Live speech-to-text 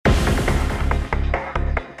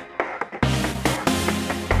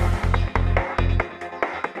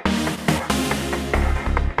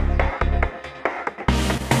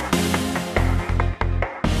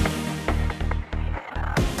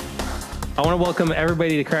I want to welcome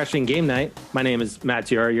everybody to Crashing Game Night. My name is Matt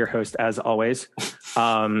Dior, your host as always.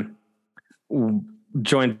 Joined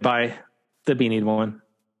by the Beanie One,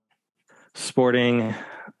 sporting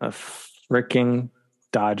a freaking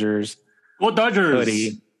Dodgers. Go Dodgers!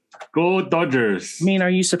 Hoodie. Go Dodgers! I mean, are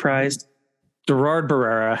you surprised? Gerard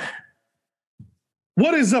Barrera.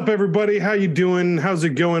 What is up, everybody? How you doing? How's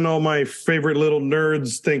it going, all my favorite little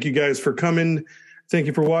nerds? Thank you guys for coming. Thank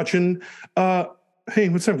you for watching. Hey,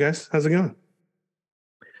 what's up, guys? How's it going?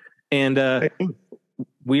 And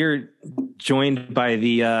we're joined by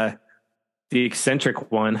the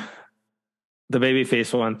eccentric one, the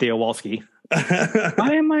babyface one, Theo Walski.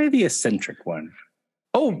 Why am I the eccentric one?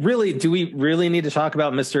 Oh, really? Do we really need to talk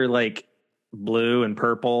about Mr. like blue and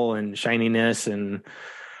purple and shininess and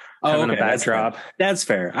having a backdrop? That's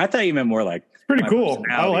fair. I thought you meant more like Pretty cool.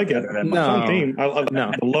 I like it. No. Fun theme. I love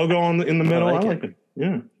the logo in the middle. I like it.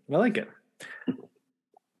 Yeah, I like it.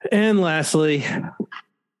 And lastly,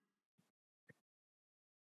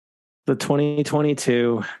 the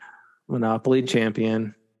 2022 Monopoly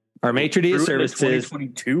champion, our maitre d' services,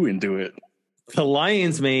 2022 into it. the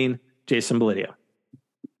Lions main, Jason Belidio.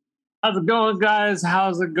 How's it going, guys?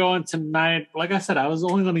 How's it going tonight? Like I said, I was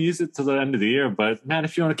only going to use it to the end of the year, but man,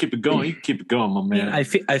 if you want to keep it going, you can keep it going, my man. I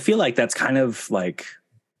feel like that's kind of like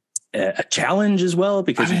a challenge as well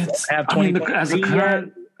because you don't have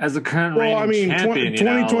 2023 as a current well, I mean, champion,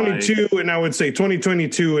 2022, and I would say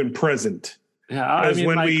 2022 and present. Yeah, As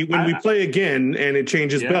when we play again and it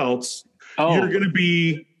changes belts, you're going to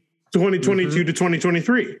be 2022 to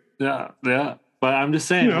 2023. Yeah. But I'm just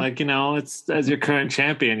saying, it's as your current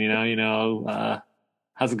champion,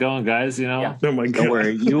 how's it going, guys? Oh my God. Don't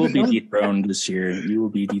worry, you will be dethroned this year. You will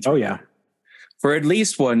be dethroned. Oh yeah, for at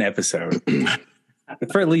least one episode.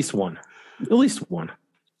 for at least one.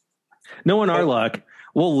 Knowing our luck,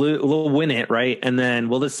 we'll win it, right? And then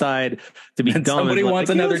we'll decide to be dumb. Somebody wants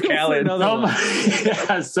another challenge.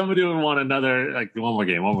 Somebody would want another, like one more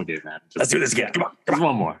game, man. Let's do this again. Come on.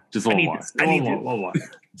 Just one more. One more.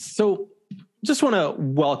 So just want to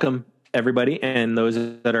welcome everybody and those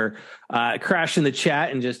that are crashing the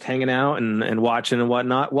chat and just hanging out and watching and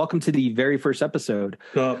whatnot. Welcome to the very first episode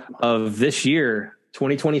of this year,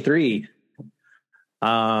 2023.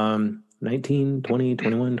 19, 20,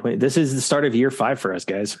 21, 20. This is the start of year 5 for us,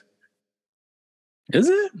 guys. Is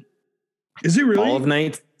it? Is it really? All of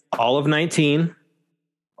 19,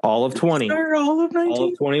 all of 20, all of 19, all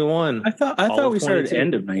of 21. I thought we started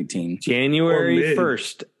end of 19. January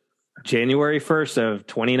 1st of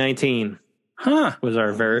 2019. Was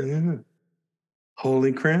our very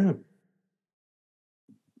holy crap.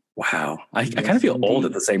 Wow. I kind of feel old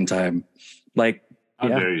at the same time. Like, how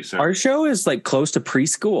dare you, sir? Our show is like close to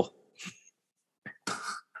preschool.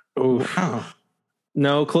 Oh, wow.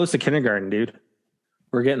 No, close to kindergarten, dude.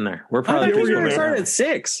 We're getting there. We're probably started at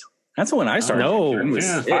 6. That's when I started.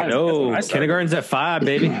 Kindergarten's at 5,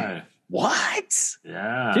 baby. What?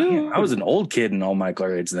 Yeah, dude, I was an old kid in all my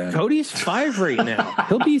grades then. Cody's 5 right now.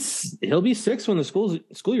 He'll be 6 when the school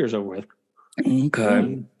year's over with. Okay,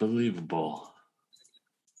 unbelievable.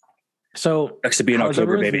 So next to be in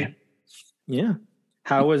October, baby. Yeah.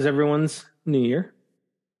 How was everyone's New Year?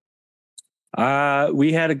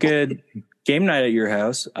 We had a good game night at your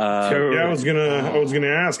house. I was gonna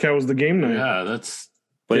ask, how was the game night? Yeah, that's.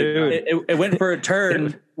 But it went for a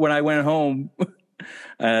turn when I went home.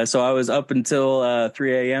 So I was up until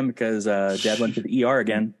 3 a.m. because Dad went to the ER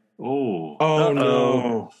again. Oh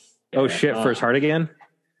no! Oh shit! For his heart again?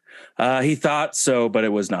 He thought so, but it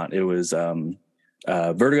was not. It was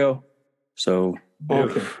vertigo. So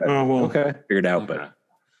okay. Okay. Figured out, but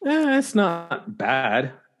it's not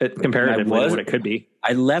bad comparatively to what it could be.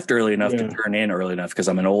 I left early enough to turn in early enough because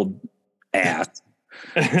I'm an old ass.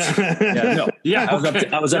 I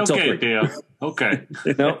was up till 3. Okay.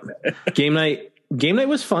 No. Game night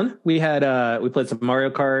was fun. We played some Mario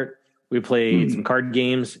Kart. We played some card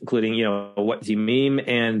games, including What Z Meme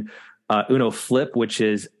and Uno Flip, which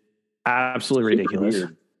is absolutely ridiculous.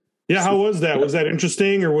 Yeah, how was that? Was that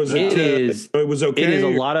interesting, or was it? It was okay. It is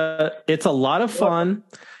it's a lot of fun,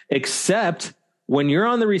 except when you're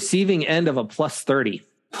on the receiving end of a plus 30.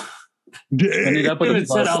 Ended up with a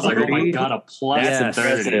plus 30. Like, oh my God, a plus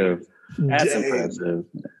 30. That's impressive.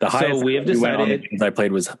 The highest we have decided I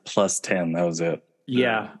played was plus 10. That was it.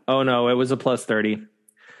 Yeah. Oh no, it was a plus 30.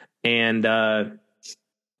 And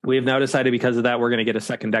we have now decided because of that, we're going to get a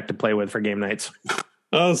second deck to play with for game nights.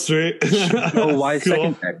 Oh, sweet. Why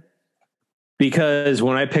second deck? Because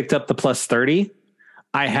when I picked up the plus 30,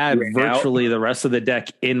 I had virtually the rest of the deck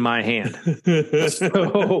in my hand.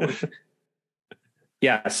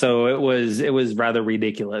 So it was rather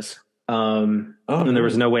ridiculous. And there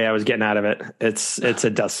was no way I was getting out of it. It's a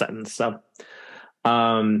death sentence. So,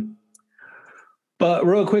 but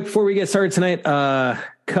real quick before we get started tonight,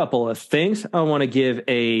 couple of things. I want to give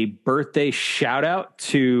a birthday shout out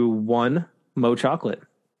to one Mo Chocolate.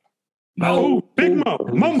 Big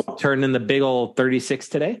Mo. Turning the big old 36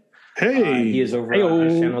 today. Hey, he is over on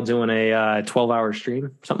his channel doing a 12-hour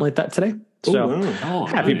stream, something like that today. So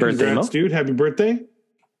happy birthday, congrats, Mo. dude. Happy birthday.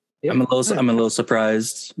 Yep. I'm a little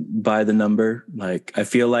surprised by the number. Like, I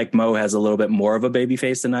feel like Mo has a little bit more of a baby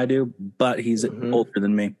face than I do, but he's older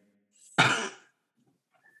than me.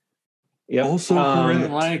 Yeah. Also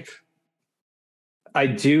correct. I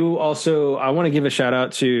do also, I want to give a shout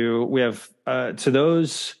out to, we have, to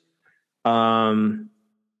those, of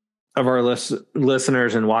our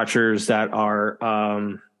listeners and watchers that are,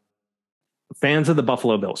 fans of the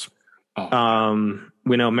Buffalo Bills.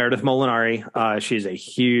 We know Meredith Molinari. She's a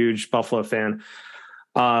huge Buffalo fan.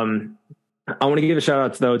 I want to give a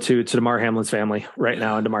shout out to Damar Hamlin's family right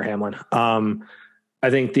now, and Damar Hamlin. I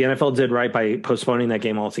think the NFL did right by postponing that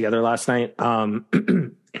game altogether last night on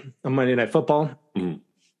Monday Night Football.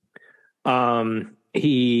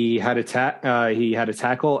 He had a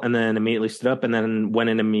tackle and then immediately stood up and then went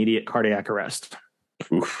in immediate cardiac arrest.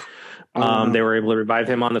 They were able to revive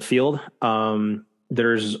him on the field.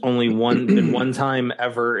 There's only been one time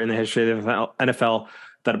ever in the history of the NFL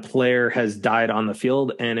that a player has died on the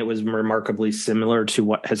field, and it was remarkably similar to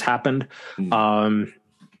what has happened.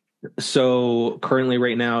 So currently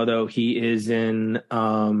right now, though, he is in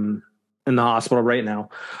the hospital right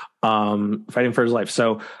now, fighting for his life.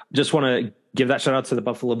 So just want to give that shout out to the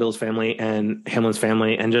Buffalo Bills family and Hamlin's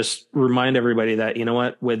family, and just remind everybody that, you know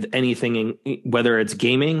what, with anything, whether it's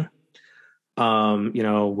gaming,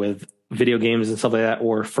 with video games and stuff like that,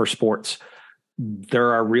 or for sports,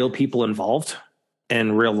 there are real people involved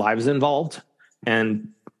and real lives involved. And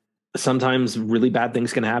sometimes really bad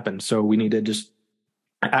things can happen. So we need to just,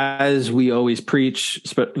 as we always preach,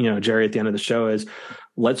 Jerry, at the end of the show, is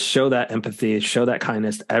let's show that empathy, show that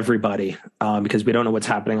kindness to everybody, because we don't know what's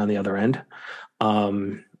happening on the other end.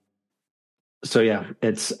 So yeah,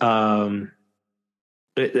 it's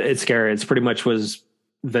scary. It's pretty much was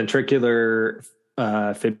ventricular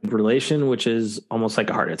fibrillation, which is almost like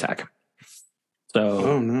a heart attack.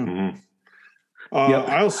 So,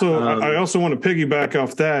 I also want to piggyback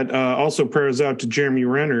off that. Also, prayers out to Jeremy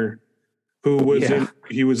Renner, who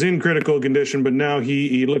was in critical condition, but now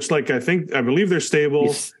he looks like, I believe they're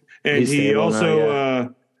stable. He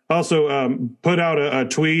also put out a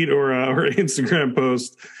tweet or an Instagram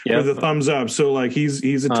post with a thumbs up. So like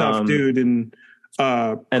he's a tough dude, and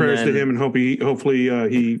prayers to him, and hopefully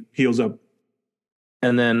he heals up.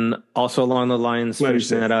 And then also along the lines,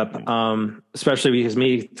 finishing that up, especially because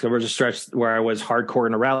there was a stretch where I was hardcore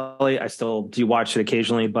in a rally. I still do watch it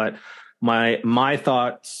occasionally, but my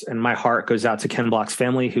thoughts and my heart goes out to Ken Block's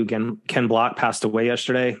family, who Ken Block passed away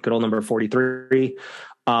yesterday. Good old number 43.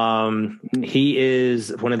 He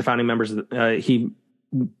is one of the founding members. He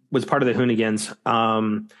was part of the Hoonigans.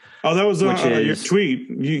 That was your tweet.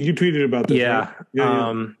 You tweeted about this. Yeah.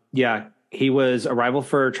 Right? Yeah. He was a rival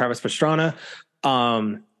for Travis Pastrana.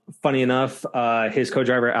 Funny enough, his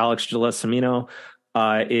co-driver Alex Gillesamino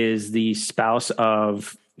is the spouse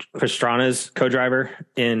of Pastrana's co-driver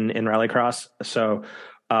in Rallycross. So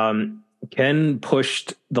Ken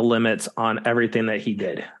pushed the limits on everything that he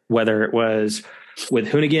did, whether it was with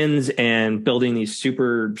Hoonigans and building these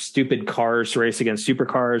super stupid cars to race against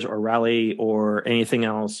supercars or rally or anything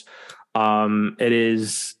else.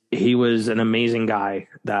 He was an amazing guy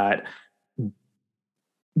that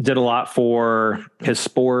did a lot for his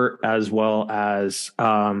sport as well as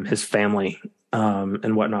his family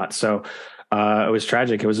and whatnot. So it was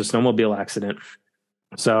tragic. It was a snowmobile accident.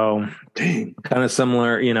 So kind of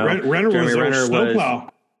similar, Jeremy Renner was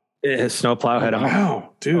his snowplow hit him.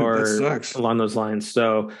 Wow, dude, that sucks. Along those lines.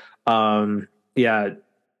 So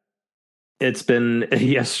it's been,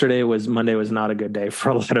 Monday was not a good day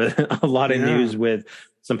for a lot of news with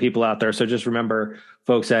some people out there. So just remember,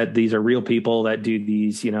 folks, that these are real people that do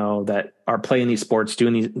these, that are playing these sports,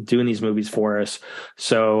 doing these movies for us.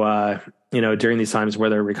 So, during these times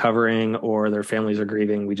where they're recovering or their families are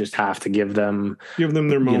grieving, we just have to give them their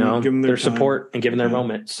moment, give them their support and give them their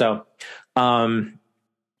moment. So,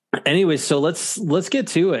 anyways, so let's get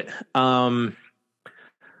to it.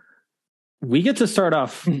 We get to start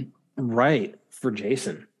off right for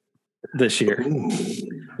Jason this year. Ooh.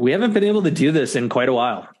 We haven't been able to do this in quite a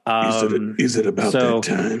while. Is it about that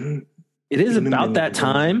time? It is about that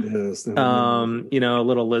time. Yes, a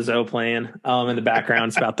little Lizzo playing in the background.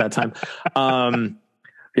 It's about that time. I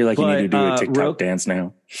feel like you need to do a TikTok dance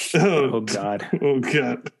now. Oh God. Oh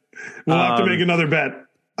God. We'll have to make another bet.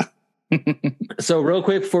 So real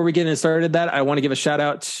quick before we get started, I want to give a shout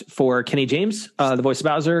out for Kenny James, the voice of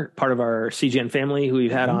Bowser, part of our CGN family who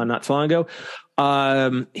we've had on not so long ago.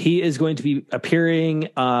 He is going to be appearing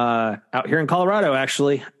out here in Colorado,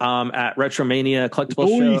 actually, at Retromania Collectible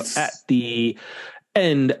Show at the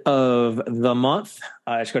end of the month.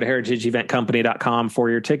 Just go to heritageeventcompany.com for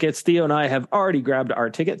your tickets. Theo and I have already grabbed our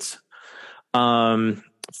tickets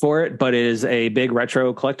for it, but it is a big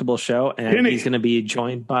retro collectible show, and he's going to be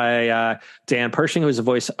joined by Dan Pershing, who is the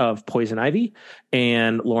voice of Poison Ivy,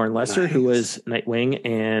 and Lauren Lesser, who was Nightwing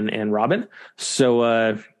and Robin.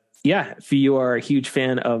 So if you are a huge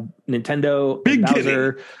fan of Nintendo and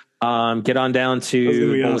Bowser, get on down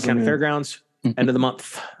to Boulder County Fairgrounds end of the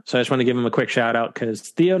month. So I just want to give him a quick shout out because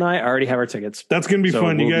Theo and I already have our tickets. That's going to be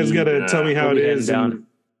fun. You guys got to tell me how it is.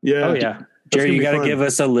 Jerry, you got to give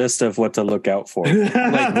us a list of what to look out for.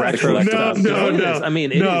 Like retro stuff. No. I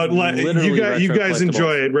mean, you guys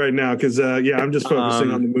enjoy it right now because I'm just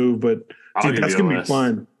focusing on the move, but dude, that's gonna be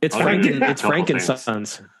fun. It's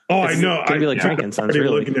Frankensons. Oh, I know. It's gonna be like Frankensons. Really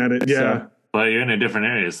looking at it, yeah. But you're in a different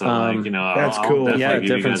area, so that's cool. I'll definitely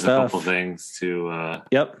give different you guys stuff. a couple things to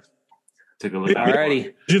take a look at.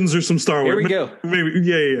 Alrighty, Legends or some Star Wars. Here we go. Maybe,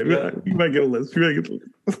 yeah. You might get a list.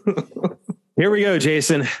 Here we go,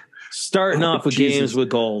 Jason. Starting off with games with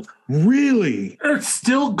gold. Really? It's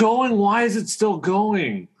still going. Why is it still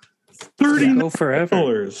going? $30 go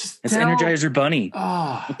forever. It's Energizer Bunny.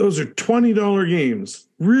 Those are $20 games.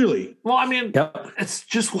 Really? Well, I mean, it's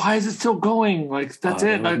just why is it still going? Like that's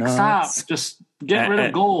it. Like stop. Just get rid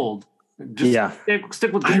of gold. Just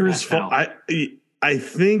stick with Iris Fall. I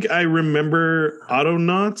think I remember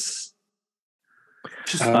Autonauts.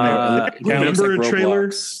 Just remember a trailer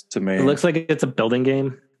to me. It looks like it's a building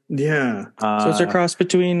game. Yeah. So it's a cross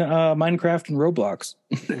between Minecraft and Roblox.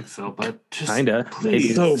 I think so, but just kinda.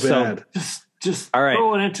 It's so bad. Just all right.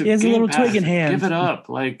 throw it into. He has a little Pass. twig in hand. Give it up.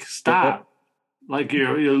 Like stop. Like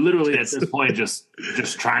you're literally at this point just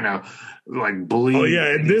trying to like bleed. Oh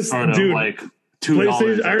yeah, and this dude, like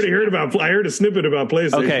PlayStation. I heard a snippet about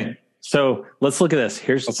PlayStation. Okay. So let's look at this.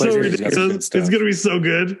 Here's so ridiculous. It's gonna be so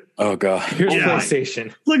good. Oh god. Here's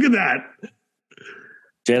PlayStation. Look at that.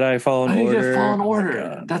 Jedi Fallen Order. Fallen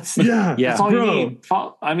Order. That's that's all you need.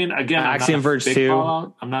 I mean, again, Axiom Verge 2.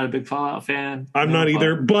 I'm not a big Fallout fan. I'm not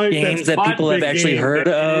either. But games that people have actually heard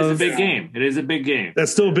of. It is a big game. It is a big game.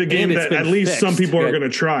 That's still a big game that at least some people are going to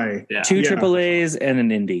try. Yeah. 2 AAAs and an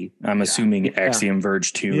indie. I'm assuming Axiom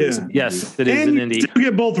Verge 2 is an indie. Yes, it is an indie. You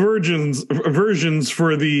get both versions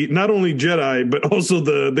for the not only Jedi but also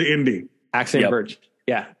the indie. Axiom Verge.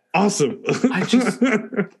 Yeah. Awesome.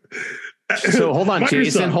 So hold on,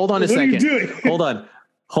 Jason. Hold on a second. What are you doing?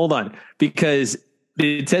 Hold on. Because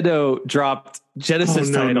Nintendo dropped Genesis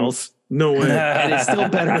titles. No way. And it's still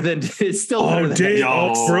better than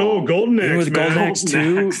bro, Golden Axe, with Golden Axe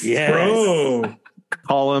 2. Yes. Bro.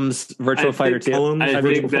 Columns, Virtual Fighter 2. I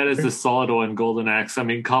think that is the solid one, Golden Axe. I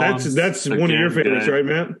mean, Columns. That's one of your favorites, right,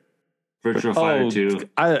 Matt? Virtual Fighter 2.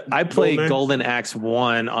 I played Golden Axe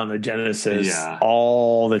 1 on the Genesis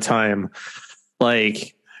all the time.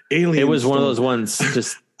 Like, Alien. It was one of those ones.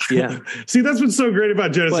 Just See, that's what's so great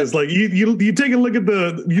about Genesis. Like you take a look at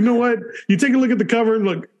you take a look at the cover and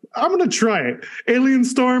look. I'm gonna try it. Alien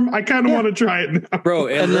Storm. I kind of want to try it now. Bro.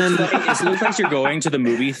 It looks like you're going to the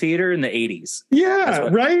movie theater in the 80s. Yeah,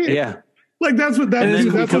 right. Yeah, like that's what that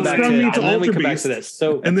is. That's what sprung me to Ultra Beast.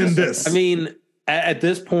 So and then this. I mean, at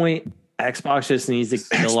this point, Xbox just needs to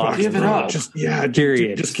kill off. Give it up. Just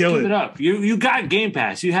kill it up. You got Game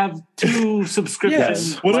Pass. You have 2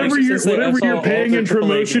 subscriptions. Whatever you're paying in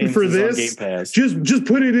promotion for this, just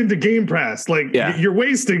put it into Game Pass. Like you're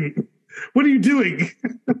wasting. What are you doing?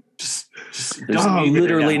 There's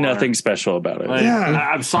literally nothing special about it. Like,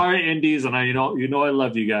 I'm sorry, indies, and I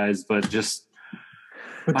love you guys, but just.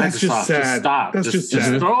 But that's just sad. Just stop. That's just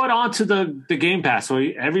sad. Throw it onto the Game Pass. So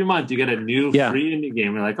every month you get a new free indie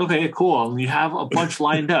game. You're like, okay, cool. And you have a bunch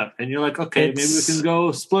lined up. And you're like, okay, maybe we can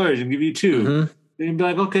go splurge and give you 2. Mm-hmm. And you'd be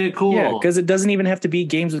like, okay, cool. Yeah, because it doesn't even have to be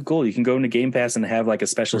games with gold. You can go into Game Pass and have like a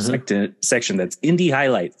special section that's indie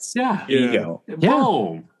highlights. Yeah. There you go.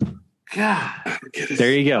 Boom. God.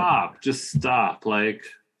 There you go. Just stop. Like.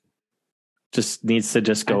 Just needs to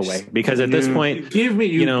just go away. Because at this point,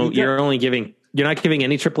 you're not giving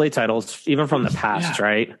any AAA titles, even from the past,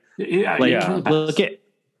 right? Look at,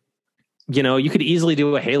 you could easily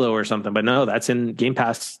do a Halo or something, but no, that's in Game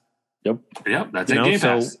Pass. Yep, that's in Game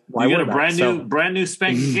Pass. Why you get a brand new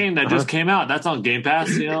spanking game that just came out. That's on Game Pass.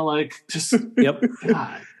 Like just Yep.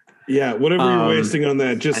 God. Yeah, whatever you're wasting on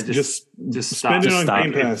that, just spend it on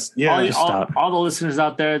Game Pass. Yeah, all the listeners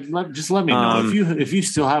out there, just let me know if you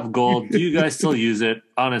still have gold. Do you guys still use it?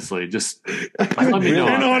 Honestly, just let me know.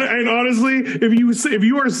 And honestly, if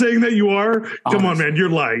you are saying that you are, come on, man, you're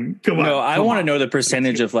lying. Come on. No, I want to know the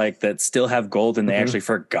percentage of like that still have gold and they actually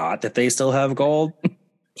forgot that they still have gold.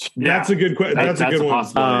 That's a good question. That's a good one.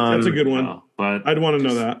 That's a good one. But I'd want to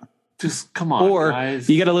know that. Just come on, or guys.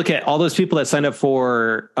 You got to look at all those people that signed up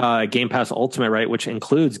for Game Pass Ultimate, right? Which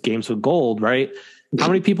includes games with gold, right? How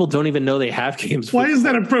many people don't even know they have games? Why is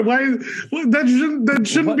that a that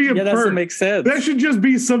shouldn't be a perk? That doesn't make sense. That should just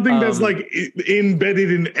be something that's like embedded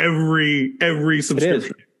in every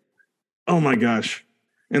subscription. Oh my gosh,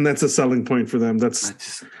 and that's a selling point for them.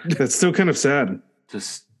 That's still kind of sad.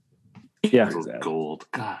 Just. Yeah, gold.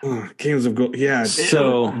 God, games of gold. Yeah.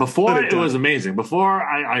 So before it was amazing. Before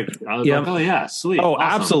I was like, oh yeah, sweet. Oh,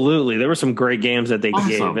 awesome. Absolutely. There were some great games that they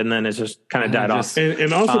gave, and then it just kind of died off.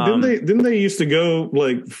 And also, didn't they used to go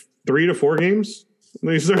like 3 to 4 games?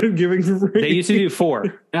 They started giving for free. They used to do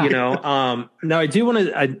 4. Yeah. You know. Now I do want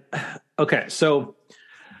to. Okay, so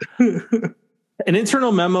an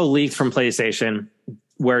internal memo leaked from PlayStation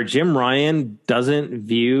where Jim Ryan doesn't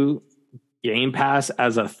view Game Pass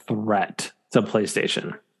as a threat to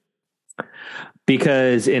PlayStation,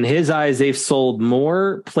 because in his eyes, they've sold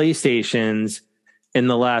more PlayStations in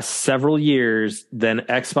the last several years than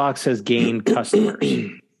Xbox has gained customers.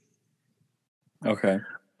 Okay.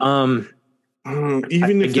 Even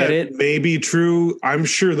if that may be true, I'm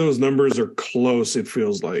sure those numbers are close. It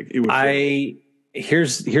feels like it would.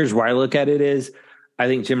 Here's where I look at it is, I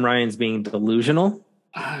think Jim Ryan's being delusional.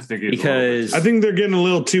 I think they're getting a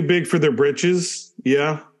little too big for their britches.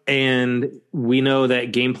 Yeah. And we know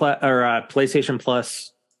that PlayStation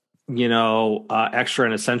Plus, Extra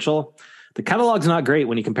and Essential, the catalog's not great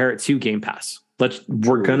when you compare it to Game Pass.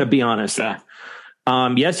 We're going to be honest there.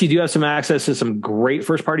 Yes, you do have some access to some great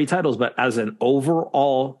first party titles, but as an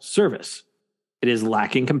overall service, it is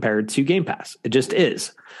lacking compared to Game Pass. It just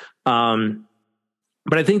is. But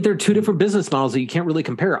I think they're two different business models that you can't really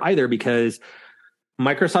compare either, because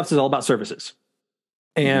Microsoft is all about services.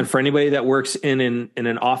 And for anybody that works in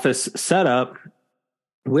an office setup,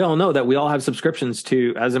 we all know that we all have subscriptions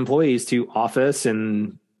as employees to Office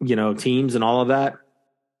and, Teams and all of that.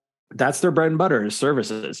 That's their bread and butter is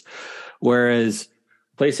services. Whereas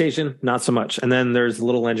PlayStation, not so much. And then there's a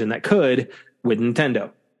little engine that could with Nintendo,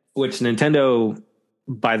 which Nintendo,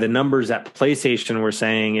 by the numbers that PlayStation were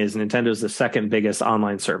saying, is Nintendo's the second biggest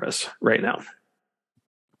online service right now.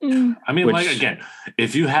 I mean, again,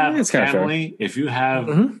 if you have a family, if you have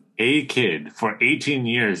a kid for 18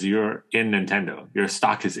 years, you're in Nintendo. Your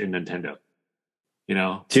stock is in Nintendo.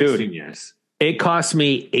 16 years. It cost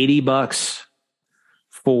me $80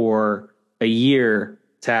 for a year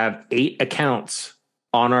to have 8 accounts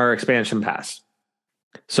on our expansion pass.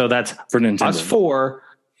 So that's for Nintendo. Us 4,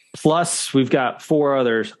 plus we've got 4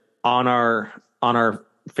 others on our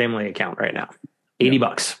family account right now.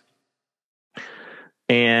 $80.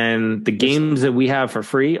 And the games that we have for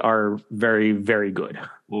free are very, very good.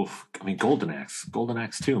 Oof. I mean, Golden Axe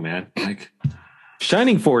 2, man. Like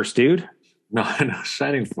Shining Force, dude. No,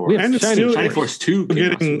 Shining Force. And Shining Force 2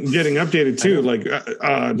 getting updated too. Like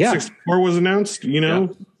 64 was announced, Yeah.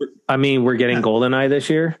 I mean, we're getting GoldenEye this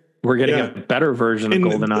year. We're getting a better version of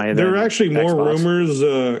GoldenEye. There are actually more rumors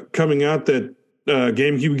coming out that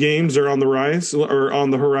GameCube games are on the rise or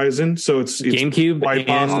on the horizon. So it's GameCube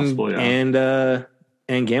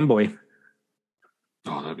and Game Boy.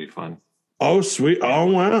 Oh, that'd be fun. Oh, sweet. Oh,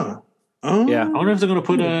 wow. Oh, yeah. I wonder if they're going to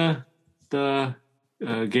put the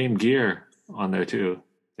Game Gear on there too.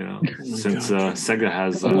 Since Sega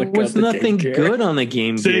has... there was nothing good on the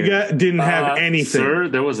Game Gear. Sega didn't have anything. Sir,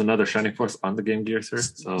 there was another Shining Force on the Game Gear, sir.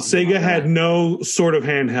 So, Sega had no sort of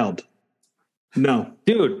handheld. No.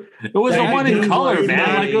 Dude. It was the one in color,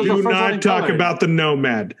 man. Do not talk about the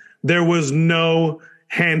Nomad. There was no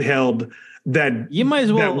handheld that you might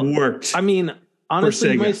as well that worked. I mean,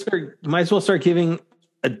 honestly, you might as well start giving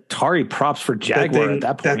Atari props for Jaguar at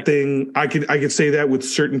that point. That thing, I could say that with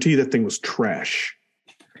certainty. That thing was trash.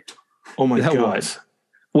 Oh my god! Was.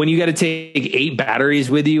 When you got to take 8 batteries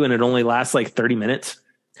with you and it only lasts like 30 minutes.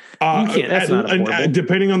 You can't. That's not affordable.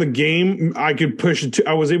 Depending on the game, I could push it to.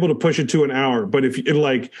 I was able to push it to an hour, but if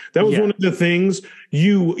that was one of the things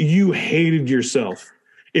you hated yourself.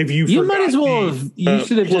 If you might as well have. You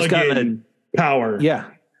should have just gotten power.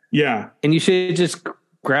 Yeah. And you should have just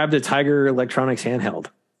grabbed a Tiger Electronics handheld.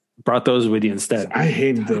 Brought those with you instead. I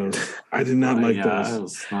hated those. I did not like those. I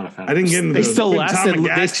was not a fan. I didn't get into those. They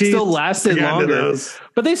still lasted longer.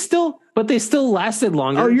 But they still but they still lasted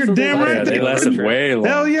longer. Oh, you're damn right. They lasted way longer.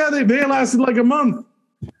 Hell yeah, they lasted like a month.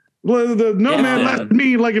 The Nomad lasted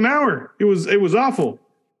me like an hour. It was awful.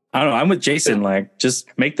 I don't know. I'm with Jason. Like, just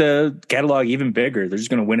make the catalog even bigger. They're just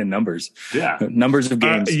going to win in numbers. Yeah, numbers of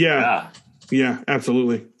games. Yeah,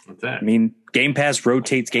 absolutely. I mean, Game Pass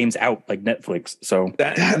rotates games out like Netflix. So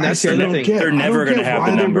that's the other thing. They're never going to have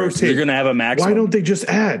the numbers. They're going to have a maximum. Why don't they just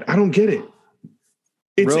add? I don't get it.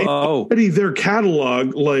 It's already their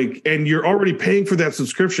catalog, like, and you're already paying for that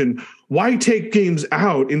subscription. Why take games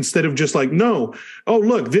out instead of just like, no, oh,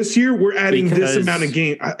 look, this year we're adding this amount of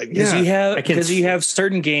game. Because you have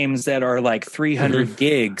certain games that are like 300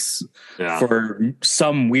 gigs for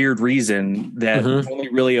some weird reason that only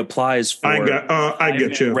really applies for I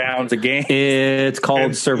get you. rounds of game. It's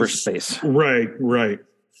called server space. Right.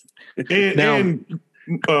 And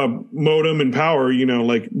modem and power,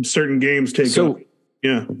 like certain games take up.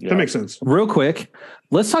 Yeah, that makes sense. Real quick,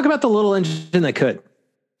 let's talk about the little engine that could.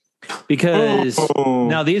 Because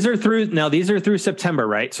now these are through September,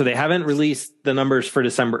 right? So they haven't released the numbers for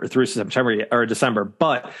December through September or December,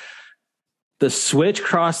 but the Switch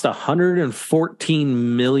crossed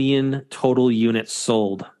 114 million total units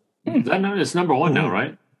sold. It's number one now,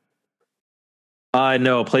 right?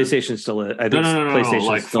 No, PlayStation still is. I think PlayStation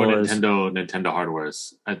like still for is. Nintendo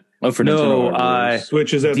hardwares. Nintendo hardwares.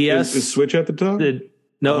 Switch is DS. Is Switch at the top?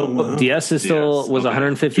 DS is still was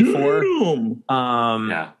 154.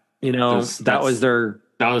 That was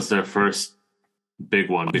their first big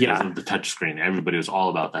one because of the touchscreen. Everybody was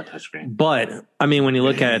all about that touchscreen. But I mean, when you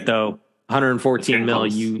look at it though, 114 mil,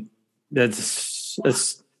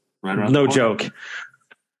 that's right no joke.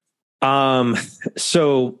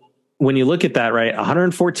 So when you look at that, right,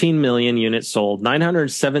 114 million units sold,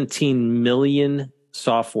 917 million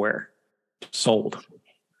software sold,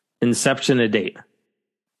 inception to date.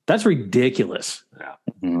 That's ridiculous. Yeah.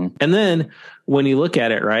 Mm-hmm. And then when you look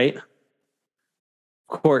at it, right, of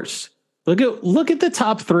course, look at the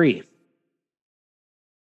top three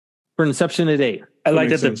for inception to date. I like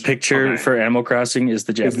that the picture for Animal Crossing is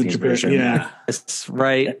the Japanese version. Yeah, it's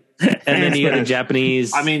right. And then you got the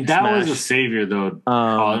Japanese. I mean, that Smash. was a savior, though.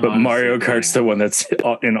 But Mario Kart's the one that's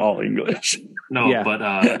in all English. No, but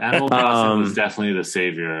Animal Crossing was definitely the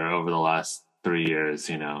savior over the last 3 years.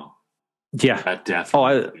 Yeah, that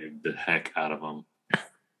definitely saved the heck out of them.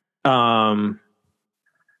 I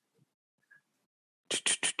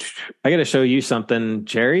got to show you something,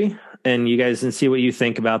 Jerry, and you guys can see what you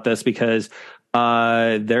think about this because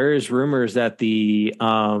there's rumors that the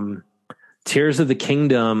Tears of the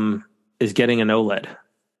Kingdom is getting an OLED.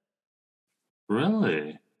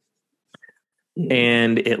 Really?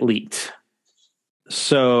 And it leaked.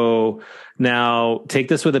 So now take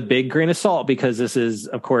this with a big grain of salt because this is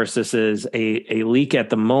a leak at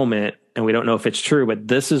the moment and we don't know if it's true, but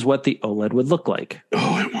this is what the OLED would look like. Oh,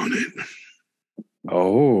 I want it.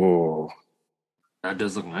 Oh. That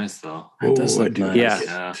does look nice though. It does look nice.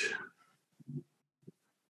 Yeah.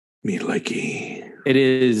 Me likey. It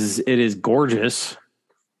is gorgeous.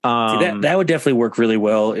 That would definitely work really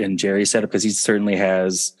well in Jerry's setup because he certainly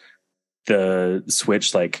has the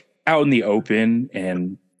Switch like out in the open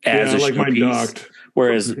and as a like mine piece. docked.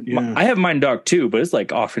 Whereas I have mine docked too, but it's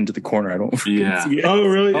like off into the corner. I don't see it. Oh,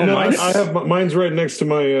 really? No, I have mine's right next to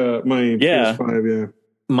my PS5. Yeah.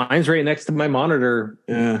 Mine's right next to my monitor,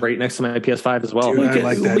 right next to my PS5 as well. Dude, I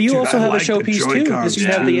like that. You also have a showpiece too, because you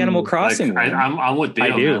have the Animal Crossing. Like, I'm with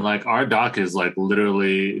Dale, man. Like our dock is like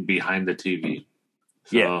literally behind the TV.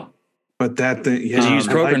 So, yeah, but that thing, because you use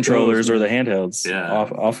Pro controllers or the handhelds,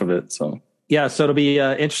 off of it. So it'll be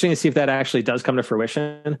interesting to see if that actually does come to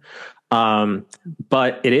fruition.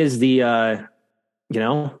 But it is the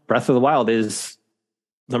Breath of the Wild is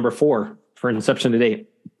number 4 for inception to date.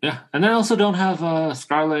 Yeah, and they also don't have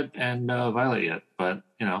Scarlet and Violet yet, but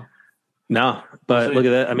no. But look at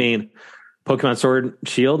that. I mean, Pokemon Sword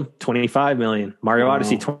Shield 25 million, Mario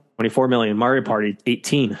Odyssey 24 million, Mario Party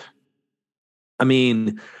 18. I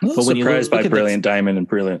mean, but when you look by Brilliant Diamond and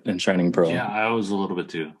Brilliant and Shining Pearl, I was a little bit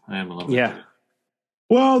too. I am a little bit too.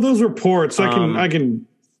 Well, those reports, I can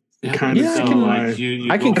kind of see why.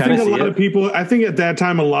 I think a lot of people. I think at that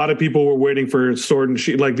time, a lot of people were waiting for Sword and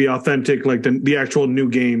Shield, like the authentic, like the actual new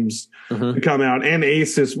games to come out. And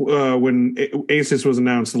Asus, when Asus was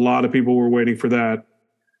announced, a lot of people were waiting for that.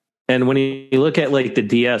 And when you look at like the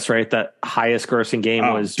DS, right, that highest grossing game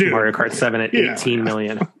was Mario Kart 7 at 18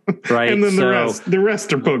 million, right? And then the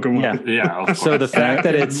rest are Pokemon. Yeah. So the fact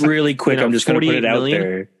that it's really quick, I'm just going to put it out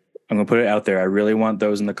there. I'm going to put it out there. I really want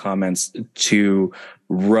those in the comments to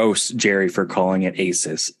roast Jerry for calling it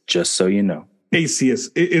Asus, just so you know. Arceus.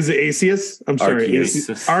 Is it Arceus? I'm sorry.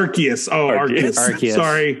 Arceus. Oh, Arceus.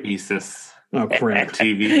 Sorry. Arceus. Oh, crap.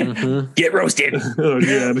 TV. Mm-hmm. Get roasted. Oh,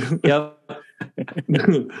 God. Yep.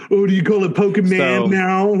 Oh, do you call it Pokemon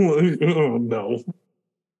now? Oh, no.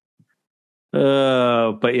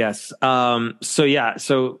 But yes.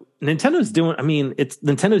 So Nintendo's doing. I mean,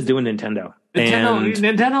 Nintendo's doing Nintendo.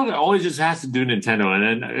 Nintendo always just has to do Nintendo,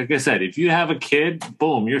 and then, like I said, if you have a kid,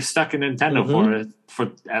 boom, you're stuck in Nintendo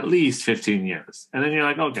for at least 15 years, and then you're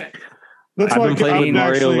like, okay. I've been playing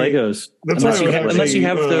Mario Legos. Unless you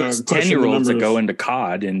have those 10-year-olds that go into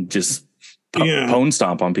COD and just pwn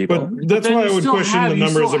stomp on people. But that's why I would question the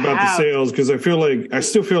numbers about the sales, because I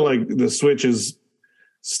still feel like the Switch is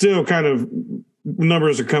still kind of,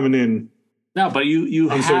 numbers are coming in. No, but you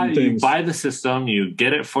buy the system, you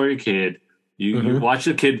get it for your kid, you watch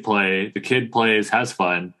the kid play, the kid plays, has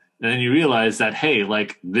fun, and then you realize that, hey,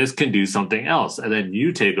 like, this can do something else, and then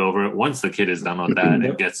you take over it once the kid is done with that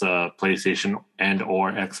and gets a PlayStation and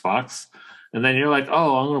or Xbox, and then you're like,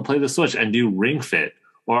 oh, I'm going to play the Switch and do Ring Fit,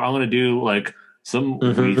 or I'm going to do like some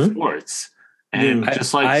Wii Sports, and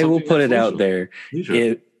I will put it out there,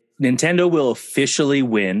 Nintendo will officially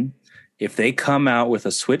win if they come out with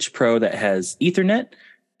a Switch Pro that has Ethernet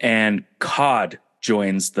and COD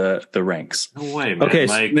joins the ranks. No way, man. Okay,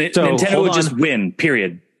 so Nintendo will just win,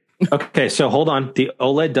 period. Okay, so hold on. The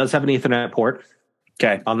OLED does have an Ethernet port.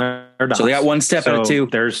 Okay. On their docks. So they got one step out of two.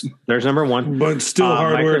 There's number one. But still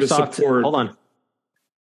hardware to support. Hold on.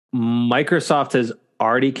 Microsoft has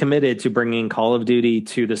already committed to bringing Call of Duty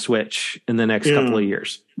to the Switch in the next couple of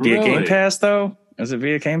years. Via Game Pass, though? Is it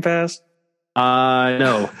via Game Pass?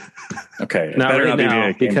 No. Okay. Not right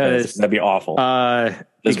now, because that'd be awful.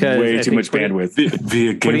 That's way too much bandwidth.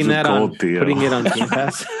 Via putting it on Game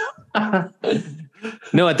Pass.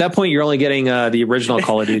 No, at that point you're only getting the original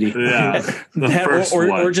Call of Duty. or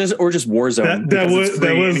just Warzone. That was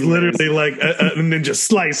literally like a ninja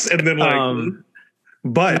slice, and then like,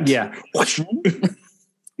 but yeah. Answer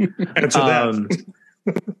that.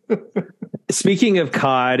 Speaking of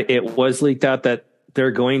COD, it was leaked out that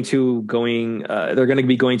they're going to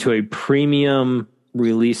be going to a premium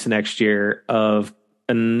release next year of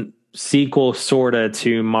a sequel sorta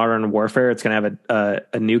to Modern Warfare. It's going to have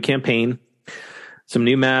a new campaign, some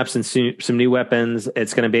new maps, and some new weapons.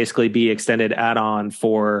 It's going to basically be extended add-on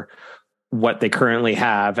for what they currently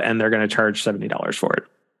have, and they're going to charge $70 for it.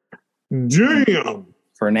 Damn.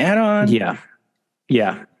 For an add-on?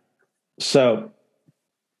 Yeah. So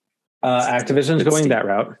Activision's going that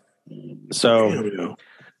route. So,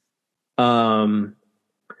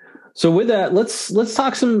 so with that, let's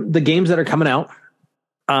talk the games that are coming out.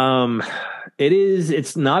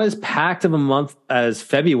 It's not as packed of a month as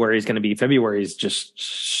February is going to be. February is just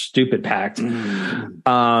stupid packed.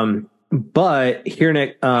 But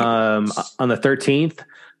here on the 13th,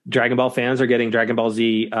 Dragon Ball fans are getting Dragon Ball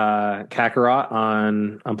Z Kakarot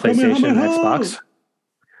on PlayStation and Xbox.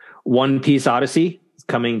 One Piece Odyssey is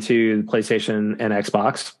coming to PlayStation and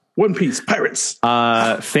Xbox. One Piece Pirates.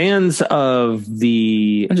 Fans of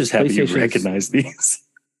the I'm just happy you recognize these.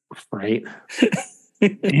 Right.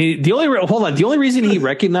 The only reason he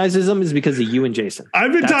recognizes them is because of you and Jason.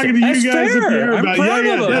 I've been talking to you guys about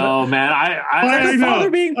No, man, I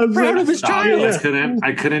know. Being proud of his child.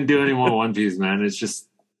 I couldn't do any more One Piece, man. It's just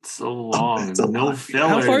so long. No fillers.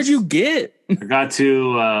 How far did you get? I got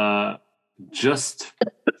to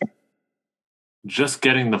just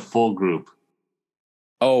getting the full group.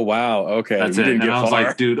 Oh wow! Okay, that's it. And I was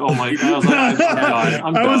like, dude, oh my god!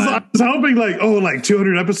 I'm done. I was hoping like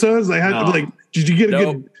 200 episodes. I had did you get a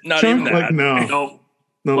good chunk? Like no,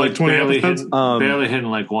 like 20 episodes. Barely hitting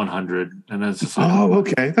like 100, and that's just like,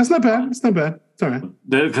 okay. That's not bad. It's not bad. It's all right.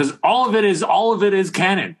 Because all of it is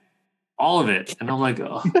canon, all of it, and I'm like,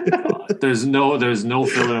 oh, there's no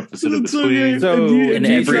filler episode in between. So in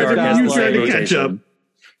every arc has to catch up.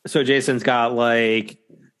 So Jason's got like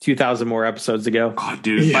 2,000 more episodes to go. God,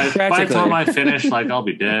 dude, by the time I finish, like, I'll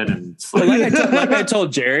be dead. And like I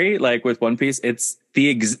told Jerry, like with One Piece, it's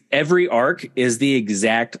every arc is the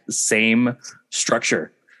exact same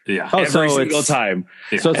structure. Yeah, every single time.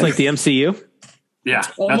 Yeah. So it's like the MCU. Yeah,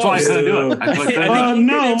 that's why I couldn't do it.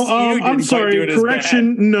 I'm sorry.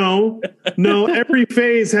 Correction. No. Every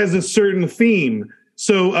phase has a certain theme.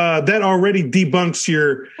 So that already debunks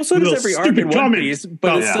your so does every arc in One Piece,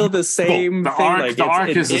 but it's still the same thing. Like the arc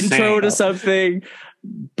is an intro to something,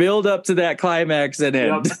 build up to that climax, and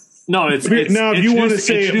end. Yep. No, it's now if you want to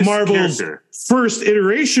say Marvel's first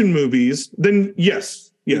iteration movies, then yes.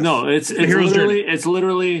 No, it's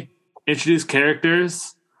literally introduce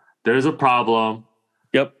characters. There's a problem.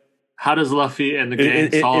 Yep. How does Luffy and the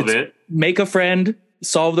gang solve it? Make a friend.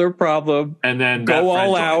 solve their problem, and then go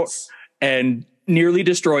all out and nearly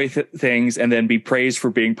destroy things, and then be praised for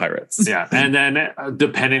being pirates. Yeah, and then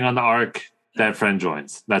depending on the arc, that friend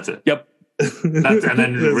joins. That's it. Yep. And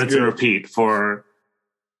then rinse and repeat for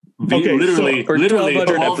literally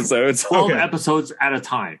 1,200 episodes. 12 episodes at a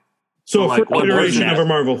time. So like a iteration of a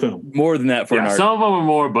Marvel film. More than that for an arc. Some of them are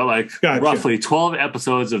more, but like roughly 12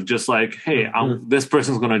 episodes of just like, hey, this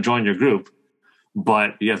person's going to join your group,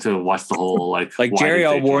 but you have to watch the whole like. Like Jerry,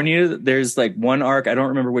 I'll warn you. There's like one arc. I don't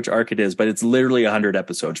remember which arc it is, but it's literally 100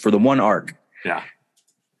 episodes for the one arc. Yeah.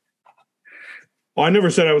 Well, I never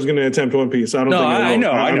said I was going to attempt One Piece. I don't think I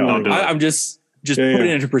know. I'm just putting it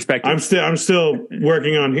into perspective. I'm still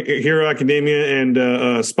working on Hero Academia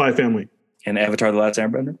and Spy Family and Avatar: The Last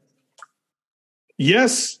Airbender.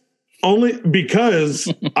 Yes, only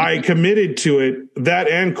because I committed to it. That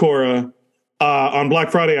and Korra on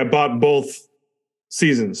Black Friday. I bought both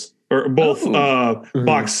seasons or both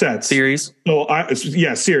box sets series. So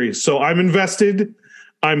series. So I'm invested.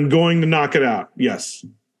 I'm going to knock it out. Yes.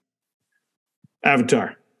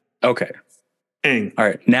 Avatar. Okay. Aang. All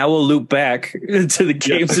right. Now we'll loop back to the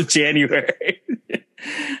games of January.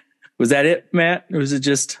 Was that it, Matt? Or was it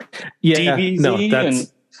just DBZ? We've got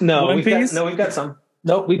some.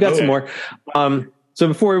 We've got some more. So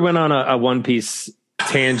before we went on a One Piece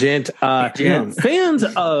tangent, fans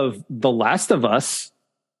of The Last of Us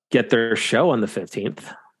get their show on the 15th.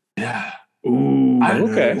 Yeah. Ooh,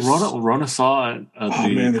 okay. Rona saw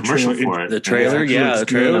the commercial for it. The trailer, the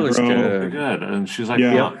trailer looks good. And she's like,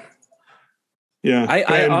 Yeah.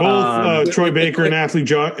 Both Troy Baker and Ashley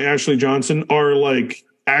Johnson are like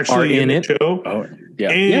actually in the show. Oh, yeah.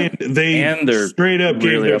 And they're straight up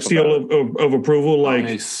gave their seal of approval.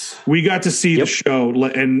 Like, we got to see the show,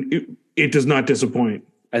 and it does not disappoint.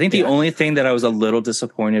 I think the only thing that I was a little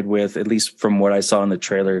disappointed with, at least from what I saw in the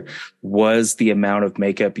trailer, was the amount of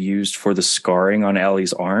makeup used for the scarring on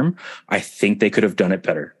Ellie's arm. I think they could have done it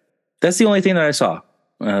better. That's the only thing that I saw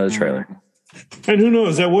in the trailer. And who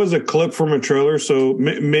knows? That was a clip from a trailer, so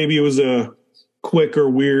maybe it was a quick or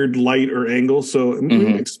weird light or angle. So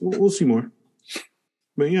we'll see more.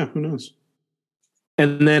 But yeah, who knows?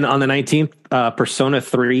 And then on the 19th, Persona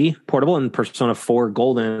 3 Portable and Persona 4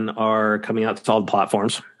 Golden are coming out to all the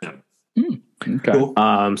platforms. Okay. Cool.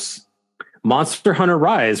 Monster Hunter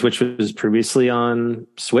Rise, which was previously on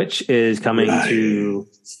Switch, is coming to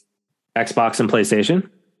Xbox and PlayStation.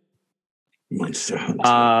 Monster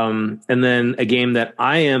Hunter. And then a game that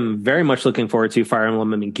I am very much looking forward to, Fire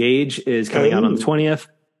Emblem Engage, is coming out on the 20th.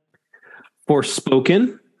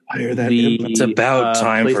 Forspoken. I hear that. It's about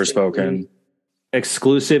time for Forspoken.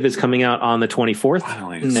 Exclusive is coming out on the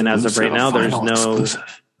 24th. And as of right now, there's no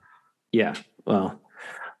exclusive. Yeah. Well,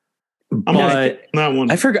 but not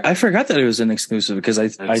one. I forgot that it was an exclusive because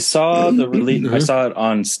I saw the release. I saw it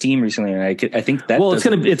on Steam recently, and I think that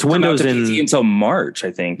it's Windows until March,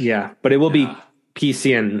 I think. Yeah, but it will be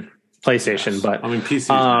PC and PlayStation. Yes. But I mean,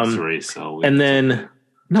 PC is race, so and then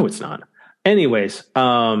no, it's not. Anyways,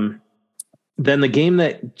 then the game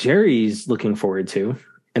that Jerry's looking forward to,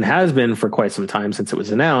 and has been for quite some time since it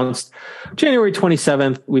was announced, January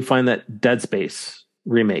 27th, we find that Dead Space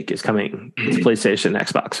remake is coming to PlayStation and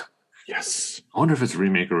Xbox. Yes. I wonder if it's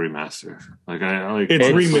remake or remaster.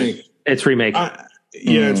 It's remake. It's remake.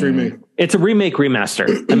 It's remake. It's a remake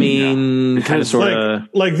remaster. I mean, kind of sort of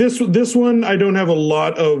like this one. I don't have a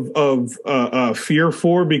lot of fear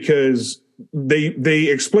for, because they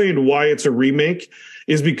explained why it's a remake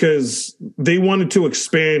is because they wanted to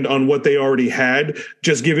expand on what they already had,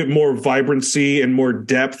 just give it more vibrancy and more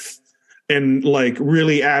depth, and like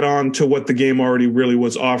really add on to what the game already really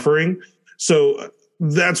was offering. So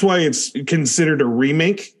that's why it's considered a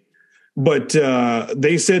remake. But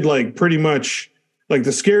they said like pretty much like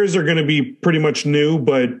the scares are going to be pretty much new,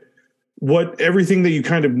 but everything that you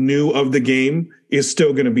kind of knew of the game is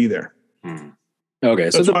still going to be there. Okay,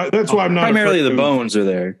 so that's why I'm not primarily the bones are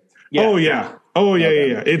there. Yeah. Oh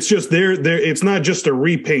yeah. It's just they're it's not just a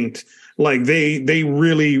repaint. Like they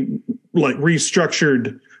really like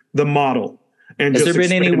restructured the model. And has there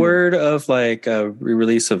been any word of like a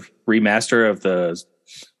re-release of remaster of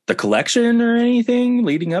the collection or anything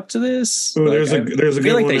leading up to this? Oh, there's a I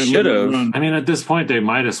feel like they should have. I mean, at this point, they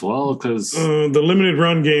might as well, because the limited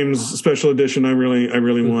run games special edition I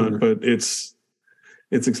really want, but it's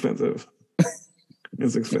expensive.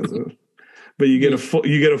 It's expensive. But you get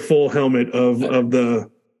a full helmet of the.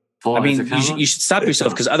 I mean, you should stop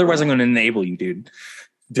yourself, because otherwise I'm going to enable you, dude.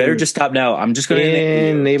 Better just stop now. I'm just going to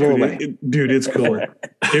enable away. Dude, it's cool.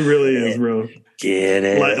 It really is, bro. Get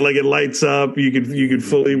it? Like it lights up. You could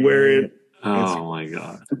fully wear it. Oh my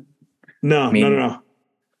god! No.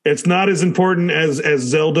 It's not as important as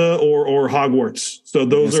Zelda or Hogwarts. So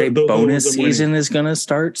those bonus season is going to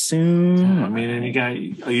start soon. I mean, and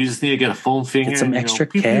you just need to get a foam finger. Get some extra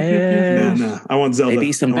cash. No, I want Zelda.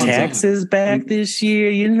 Maybe some taxes back this year.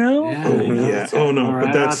 Yeah. Oh no,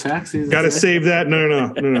 but that's got to save that.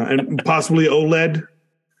 No, and possibly OLED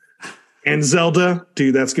and Zelda,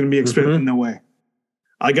 dude. That's going to be expensive. No way.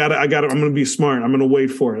 I got it. I'm going to be smart. I'm going to wait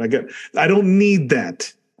for it. I don't need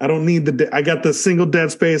that. I don't need I got the single Dead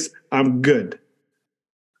Space. I'm good.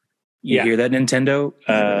 You hear that, Nintendo?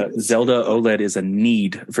 Zelda OLED is a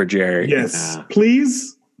need for Jared. Yes.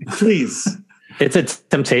 Please. It's a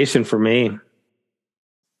temptation for me.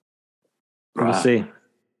 We'll see.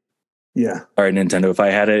 Yeah. All right, Nintendo. If I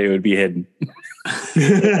had it, it would be hidden.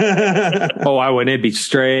 Oh, I wouldn't. It'd be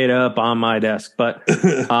straight up on my desk. But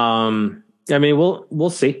I mean, we'll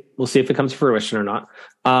see. We'll see if it comes to fruition or not.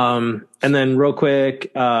 And then real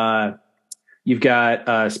quick, you've got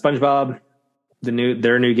SpongeBob.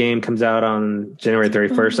 Their new game comes out on January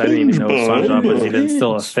 31st. I didn't even know SpongeBob was even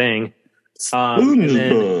still a thing. And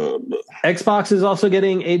then Xbox is also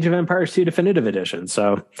getting Age of Empires 2 Definitive Edition.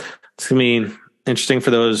 So it's gonna be interesting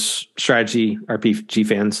for those strategy RPG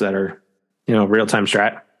fans that are, real time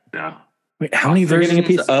strat. Yeah. Wait, how many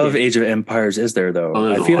versions of Age of Empires is there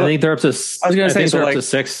though? I think they're up to. I was going to say they're up to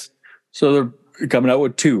 6. So they're coming out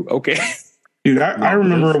with 2. Okay. Dude, I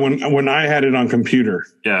remember when I had it on computer.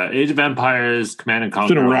 Yeah, Age of Empires, Command and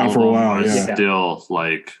Conquer. It's been around for a while. Yeah. Still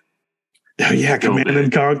like. Oh yeah, Command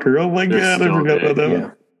and Conquer. Oh my god, I forgot about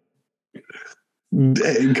that one.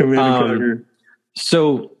 Dang, Command and Conquer.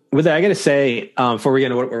 So with that, I got to say, before we get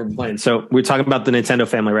into what we're playing, so we're talking about the Nintendo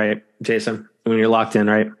family, right, Jason? When you're locked in,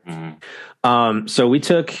 right? Mm-hmm. So we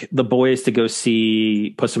took the boys to go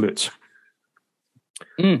see Puss in Boots.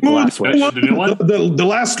 The Last Wish. The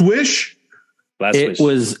Last Wish. It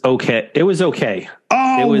was okay. It was okay.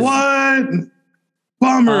 Oh, what?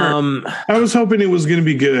 Bummer. I was hoping it was going to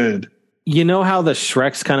be good. You know how the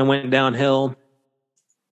Shreks kind of went downhill?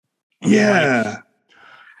 Yeah.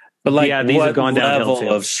 But these have gone downhill too.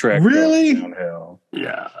 Of Shrek. Really? Downhill.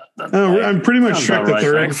 Yeah. I'm pretty much Shrek the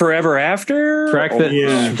Third. Shrek Forever After?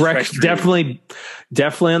 Shrek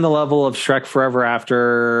definitely on the level of Shrek Forever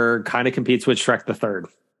After. Kind of competes with Shrek the Third.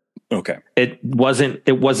 Okay. It wasn't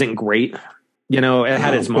great. It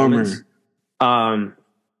had its moments.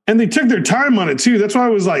 And they took their time on it too. That's why I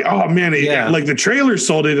was like, oh man, like the trailer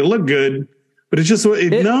sold it. It looked good, but it's just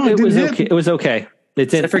it was okay. It was okay. It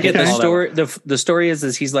didn't. I forget the story. The story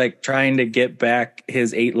is he's like trying to get back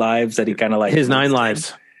his 8 lives that he kind of like his 9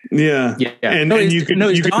 lives. Yeah. And he's down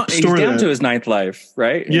to his 9th life,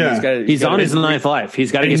 right? Yeah. He's on his 9th life.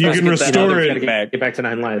 He's got to restore it. Get back to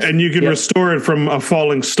 9 lives. And you can restore it from a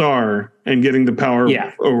falling star and getting the power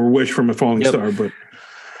or wish from a falling star. But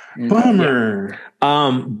bummer.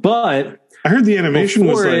 But I heard the animation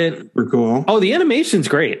was super cool. Oh, the animation's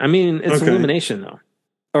great. I mean, it's Illumination though.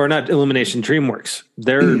 Or not Illumination, DreamWorks.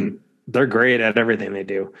 They're great at everything they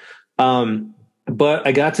do. But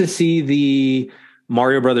I got to see the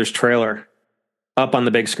Mario Brothers trailer up on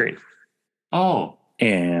the big screen. Oh,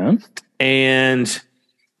 and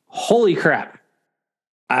holy crap.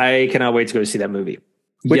 I cannot wait to go see that movie.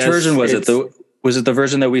 Which version was it? Was it the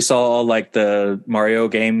version that we saw all like the Mario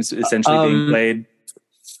games essentially being played?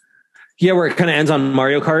 Yeah, where it kind of ends on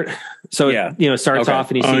Mario Kart. So it starts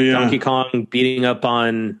off and you see Donkey Kong beating up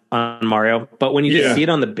on Mario. But when you see it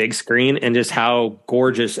on the big screen and just how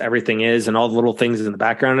gorgeous everything is and all the little things in the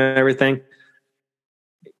background and everything.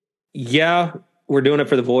 Yeah, we're doing it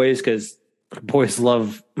for the boys because boys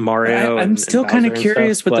love Mario. I'm still kind of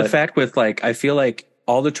curious with the fact with I feel like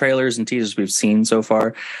all the trailers and teasers we've seen so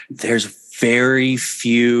far, there's very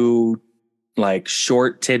few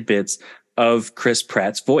short tidbits of Chris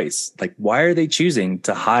Pratt's voice. Why are they choosing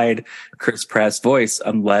to hide Chris Pratt's voice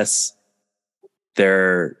unless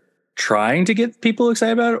they're trying to get people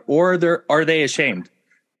excited about it, or are they ashamed?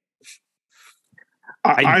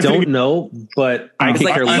 I don't know, but I think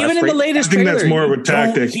even in the latest trailer, that's more of a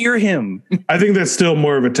tactic. Don't hear him. I think that's still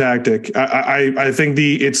more of a tactic. I think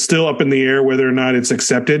it's still up in the air whether or not it's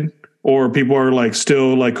accepted or people are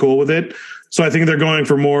still cool with it. So I think they're going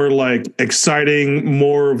for more exciting,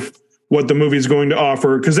 more of what the movie's going to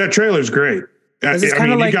offer, because that trailer's great. It's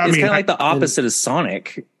kind of like the opposite of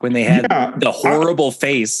Sonic when they had the horrible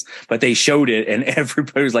face, but they showed it and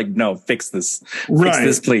everybody was like, "No, fix this, fix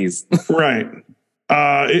this, please." Right.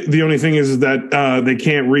 The only thing is that they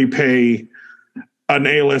can't repay an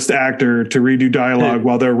A-list actor to redo dialogue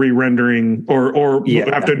while they're re-rendering or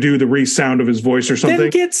have to do the re-sound of his voice or something. Then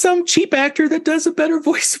get some cheap actor that does a better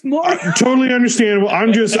voice of Mario. Totally understandable.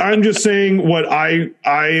 I'm just saying what I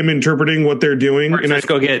am interpreting what they're doing. Or just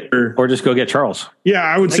go get Charles. Yeah,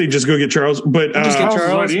 I would say just go get Charles. But just get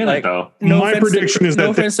Charles. My prediction is that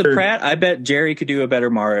no offense to Pratt, I bet Jerry could do a better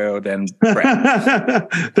Mario than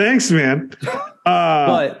Pratt. Thanks, man.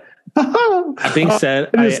 But that being said,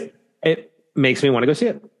 it makes me want to go see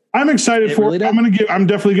it. I'm excited for it. I'm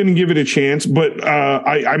definitely going to give it a chance, but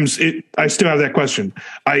I still have that question.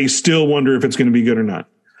 I still wonder if it's going to be good or not.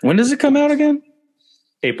 When does it come out again?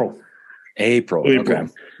 April. Okay.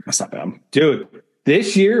 That's not bad. Dude,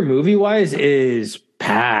 this year movie wise is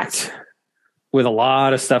packed with a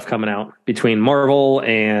lot of stuff coming out between Marvel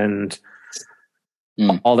and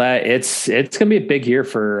all that. It's going to be a big year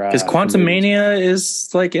for because Quantum Mania is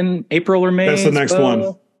like in April or May. That's the next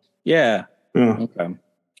one. Yeah. Okay.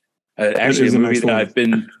 Actually, a movie that I've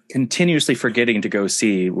been continuously forgetting to go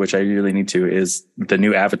see, which I really need to, is the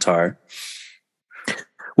new Avatar,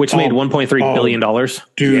 which made $1.3 billion.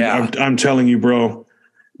 Dude, yeah. I'm telling you, bro,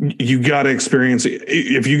 you got to experience it.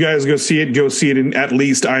 If you guys go see it in at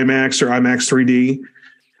least IMAX or IMAX 3D.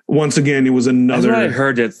 Once again, it was another. I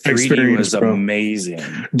heard that 3D was amazing,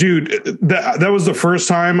 dude. That was the first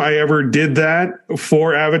time I ever did that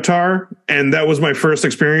for Avatar, and that was my first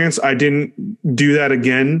experience. I didn't do that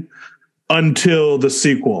again until the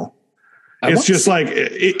sequel. It's just like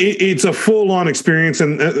it's a full on experience,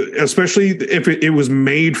 and especially if it was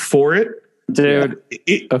made for it. Dude,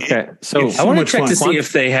 so I want to check to see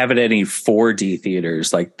if they have it at any 4D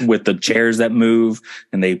theaters, like with the chairs that move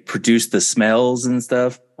and they produce the smells and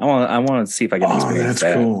stuff. I want to see if I can experience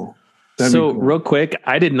that. Cool. So real quick,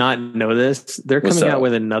 I did not know this. They're coming out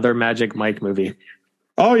with another Magic Mike movie.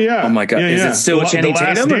 Oh yeah! Oh my god! Is it still Channing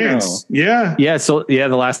Tatum or no? Yeah. So The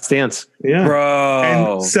Last Dance. Yeah, bro.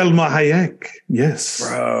 And Selma Hayek. Yes,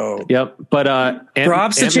 bro. Yep. But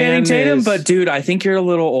props to Channing Tatum, but dude, I think you're a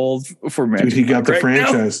little old for Magic. Dude, he got the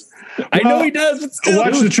franchise. I know he does. But still.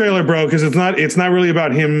 Watch the trailer, bro, because it's not really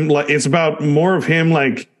about him. Like, it's about more of him,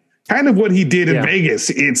 like kind of what he did in Vegas.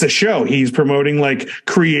 It's a show. He's promoting, like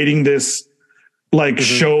creating this. Like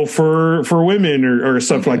show for women or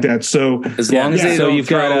stuff like that. So as long as they don't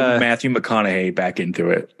throw Matthew McConaughey back into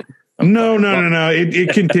it. No. It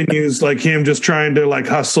continues like him just trying to like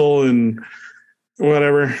hustle and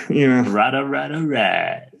whatever, you know. Right.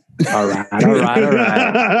 All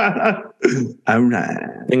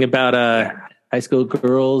right. Thing about high school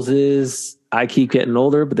girls is I keep getting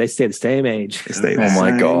older, but they stay the same age.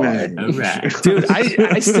 My god, dude!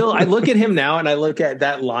 I look at him now, and I look at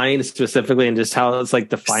that line specifically, and just how it's like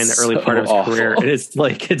defined the early part of his career, and it's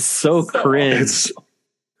like it's so cringe.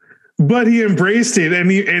 But he embraced it,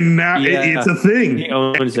 and now it's a thing. He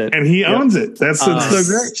owns it, and he owns it. That's so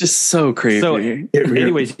great. It's just so crazy. So,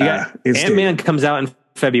 anyways, you got Ant-Man comes out in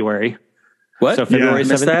February. What? So February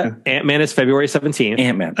 17th. Ant-Man is February 17th.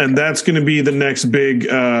 Ant-Man, and that's going to be the next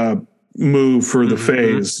big move for the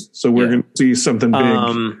phase. So we're going to see something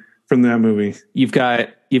big from that movie. You've got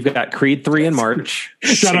Creed 3 in March.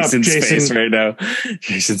 Shut up, Jason. Right now,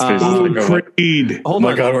 Jason's face. Creed. Oh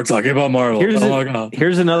my god, we're talking about Marvel.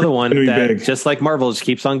 Here's another one that just like Marvel just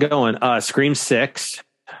keeps on going. Scream 6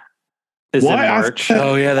 is in March.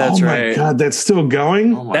 That's right. Oh my god, that's still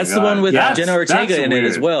going. That's the one with Jenna Ortega in it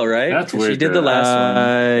as well, right? That's weird. She did the last one.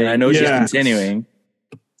 And I know she's continuing.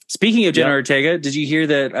 Speaking of Jenna Ortega, did you hear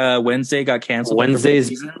that Wednesday got canceled?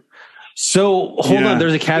 So hold on,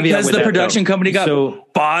 there's a caveat because with the production company got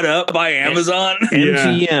bought up by Amazon.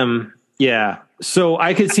 MGM, So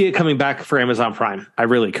I could see it coming back for Amazon Prime. I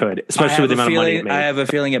really could, especially with the amount of money it made. I have a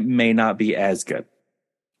feeling it may not be as good.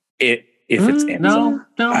 If it's Amazon.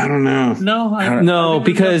 No, I don't know. No,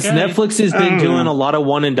 because Netflix has been doing a lot of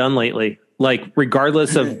one and done lately. Like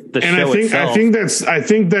regardless of the show itself. I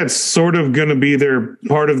think that's sort of going to be their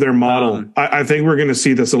part of their model. I think we're going to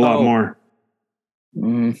see this a lot more.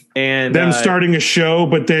 And them starting a show,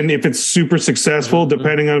 but then if it's super successful,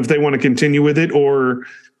 depending on if they want to continue with it, or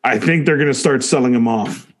I think they're going to start selling them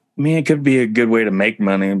off. I mean, it could be a good way to make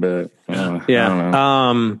money, but I don't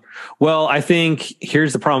know. Well, I think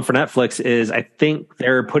here's the problem for Netflix is I think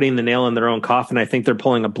they're putting the nail in their own coffin. I think they're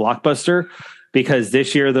pulling a Blockbuster because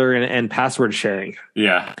this year they're going to end password sharing.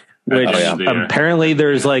 Yeah. Which apparently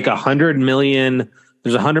there's like 100 million.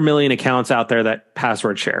 There's 100 million accounts out there that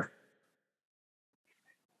password share.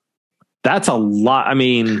 That's a lot. I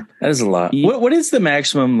mean, that is a lot. What is the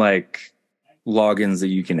maximum like logins that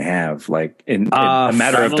you can have like in a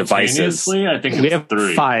matter of devices? I think we have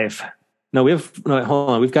 3. 5. No, hold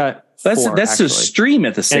on. We've got That's 4, to stream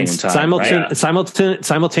at the same and time.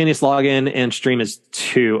 Simultaneous login and stream is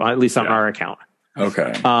 2, at least on our account.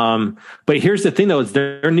 Okay. But here's the thing, though: is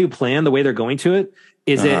their new plan, the way they're going to it,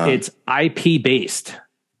 is it's IP based.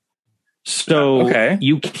 So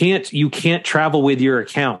you can't travel with your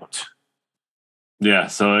account. Yeah.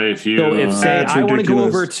 So if say I want to go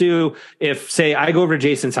over to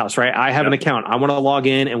Jason's house, right? I have an account. I want to log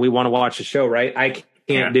in and we want to watch the show, right? I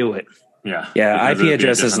can't do it. Yeah. IP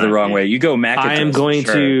address is the wrong way. You go MAC address. I'm going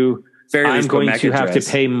to have to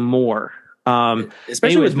pay more.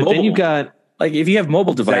 Especially with mobile. Then you've got if you have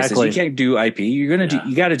mobile devices, you can't do IP. You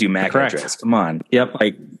got to do MAC address. Come on. Yep.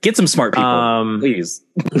 Get some smart people, please.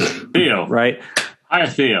 Theo, right? Hi,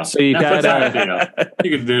 Theo. So you got Theo.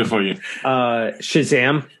 You can do it for you.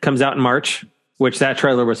 Shazam comes out in March, which that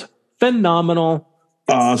trailer was phenomenal.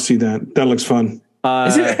 I'll see that. That looks fun.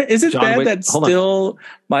 Is it bad that still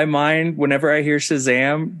my mind, whenever I hear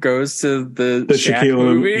Shazam, goes to the Shaquille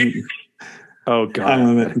movie? Oh God, I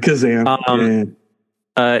love it. Kazam.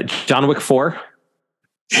 John Wick 4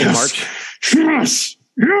 in March.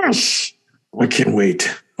 Yes. I can't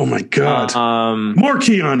wait. Oh my God. More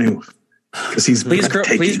Keanu. Because he's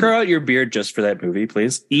please grow out your beard just for that movie,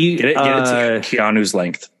 please. Get it to Keanu's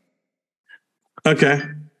length. Okay.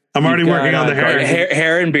 I'm already working on the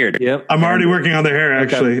hair and beard. Yep. I'm already working on the hair,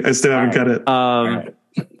 actually. Okay. I still haven't cut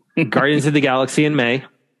it. Guardians of the Galaxy in May.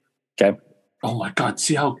 Okay. Oh my God!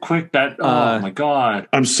 See how quick that. Oh my God!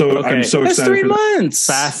 I'm so excited. That's 3 months.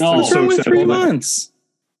 Fast. What's wrong with 3 months?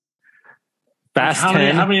 Fast. How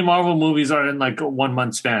many Marvel movies are in like a 1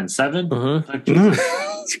 month span? 7.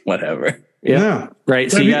 Whatever. Yeah.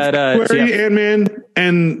 Right. So you got Ant-Man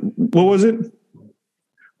and what was it?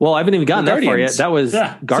 Well, I haven't even gotten that far yet. That was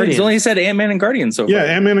Guardians. He's only said Ant-Man and Guardians so far. Yeah,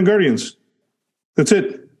 Ant-Man and Guardians. That's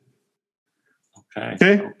it.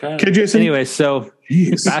 Okay, Jason. Anyway, so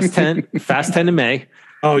Fast 10 in May.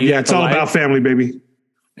 Oh yeah, it's all about family, baby.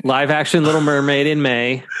 Live action Little Mermaid in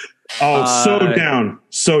May. Oh, so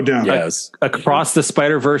down. Yes. Across the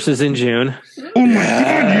Spider-Verse is in June. Oh my God,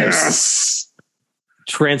 yes.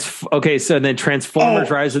 So then Transformers: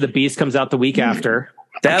 Rise of the Beast comes out the week after.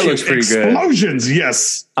 That looks pretty good. Explosions,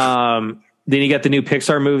 yes. Then you got the new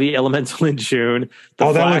Pixar movie Elemental in June.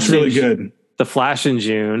 That looks really good. The Flash in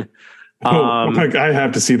June. I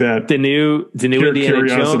have to see that. The new Indiana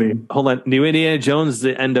Jones. Hold on, new Indiana Jones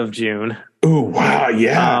the end of June. Oh wow,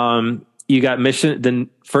 yeah. You got the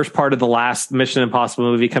first part of the last Mission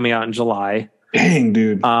Impossible movie coming out in July. Dang,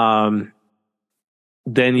 dude.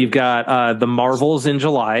 Then you've got the Marvels in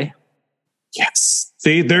July. Yes.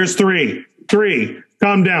 See, there's 3.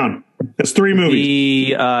 Calm down. That's 3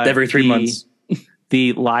 movies. Every 3 months.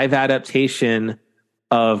 The live adaptation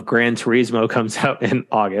of Gran Turismo comes out in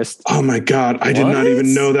August. Oh my God. I did not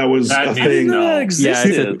even know that was a thing. Yeah,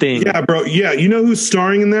 it's a thing. Yeah, bro. Yeah. You know who's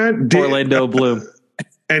starring in that? Orlando Bloom.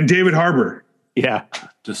 And David Harbour. Yeah.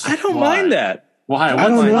 I don't mind that. Why? I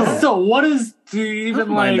don't know. So what is even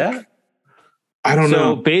like that? I don't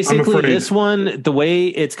know. So basically this one, the way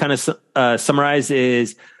it's kind of summarized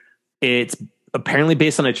is it's apparently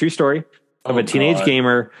based on a true story of a teenage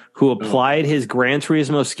gamer who applied his Gran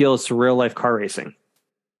Turismo skills to real life car racing.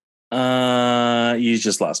 You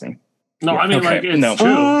just lost me. No, I mean, it's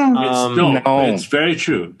true. It's very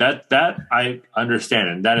true. That I understand,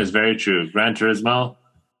 and that is very true. Gran Turismo,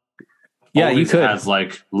 you could has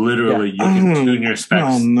literally you can tune your specs.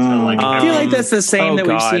 I feel like that's the same that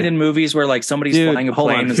we've seen in movies where somebody's flying a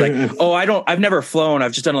plane and it's I've never flown.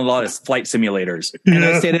 I've just done a lot of flight simulators. And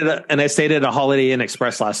I stayed at a Holiday Inn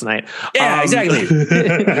Express last night. Yeah, exactly.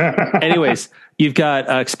 Anyways, you've got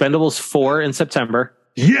Expendables 4 in September.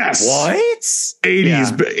 Yes. What?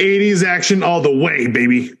 80s action all the way,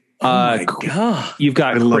 baby. Oh my God. You've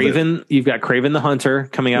got Kraven. You've got Kraven the Hunter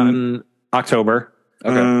coming out in October.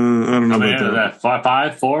 Okay. I don't know about that.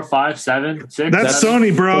 5, 4, 5, 7, 6. That's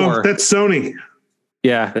Sony, bro. 4. That's Sony.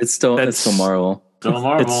 Yeah, it's still Marvel. Still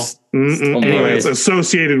Marvel. It's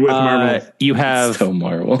associated with Marvel. You have still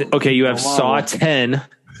Marvel. Okay, you have Saw 10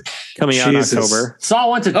 coming out in October. Saw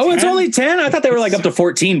went to 10? It's only 10? I thought they were up to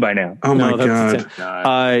 14 by now. Oh my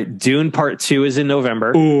God. Dune Part 2 is in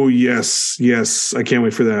November. Oh, yes. I can't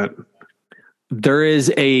wait for that. There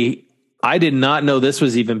is I did not know this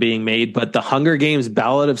was even being made, but the Hunger Games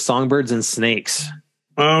Ballad of Songbirds and Snakes.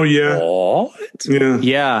 Oh, yeah. What?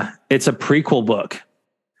 Yeah. It's a prequel book.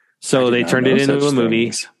 So they turned it into a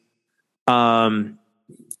movie.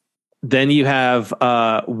 Then you have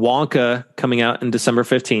Wonka coming out on December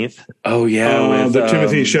 15th. Oh, yeah. With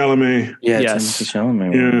Timothée Chalamet. Yeah, yes.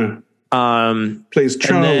 Timothée Chalamet. Yeah. Plays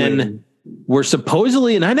Charlie. And then we're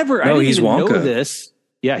supposedly, and I didn't even know this.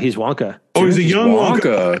 Yeah, he's Wonka. Oh, he's a young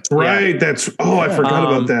Wonka. Right. Yeah. I forgot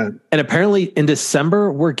about that. And apparently in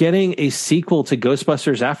December, we're getting a sequel to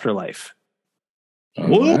Ghostbusters Afterlife.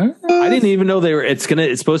 What? I didn't even know it's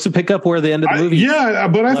supposed to pick up where the end of the movie.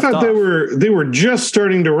 But I thought they were just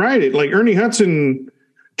starting to write it. Like Ernie Hudson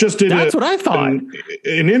just did. That's what I thought. An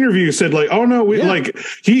interview said like, oh no, like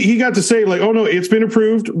he got to say like, oh no, it's been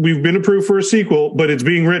approved. We've been approved for a sequel, but it's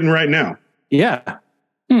being written right now. Yeah.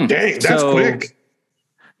 Dang, that's quick.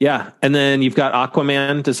 Yeah, and then you've got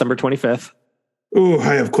Aquaman December 25th. Oh,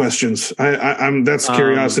 I have questions. I'm that's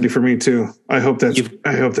curiosity for me too. I hope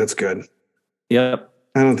that's good. Yep.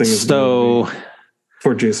 I don't think it's so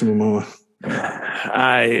for Jason Momoa.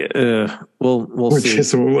 We'll see.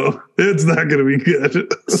 Jason Momoa. It's not going to be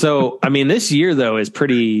good. So, I mean, this year though is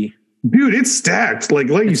pretty. Dude, it's stacked. Like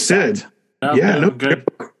you said. We have a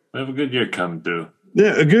good year coming through.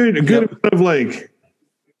 Yeah, a good amount of like.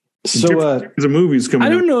 So the movies coming.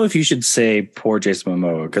 I don't know if you should say poor Jason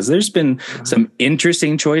Momoa because there's been some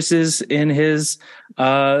interesting choices in his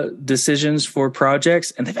decisions for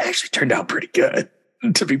projects, and they've actually turned out pretty good.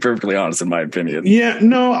 To be perfectly honest, in my opinion. Yeah,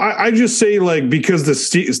 no, I just say like because the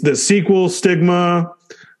sequel stigma,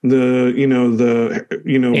 and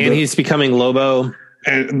he's becoming Lobo,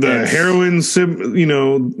 and the heroine,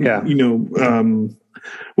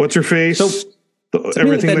 what's her face? So,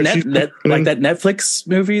 everything that Netflix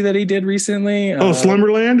movie that he did recently.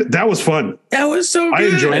 Slumberland. That was fun. That was so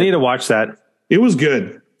good. I need to watch that. It was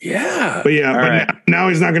good. Yeah. But now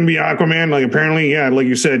he's not going to be Aquaman. Like apparently, like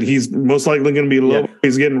you said, he's most likely going to be Lobo. Yeah.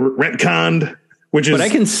 He's getting retconned, but I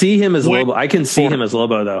can see him as Lobo. I can see him as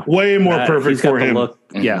Lobo though. Way more perfect for him. Look.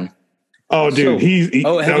 Mm-hmm. Yeah. Oh, dude.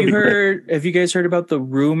 Have you guys heard about the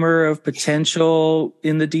rumor of potential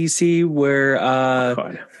in the DC where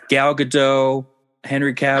Gal Gadot,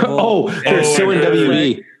 Henry Cavill. They're suing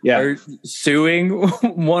WB. Yeah. Are suing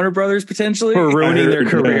Warner Brothers potentially for ruining their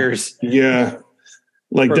careers. Yeah.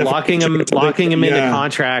 Like for locking them into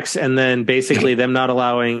contracts and then basically them not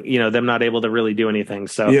allowing, them not able to really do anything.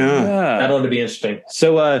 So that'll be interesting.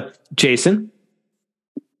 So Jason,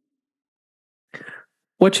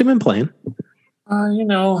 what you been playing?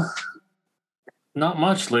 Not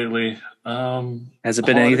much lately. Has it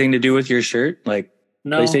been anything to do with your shirt? Like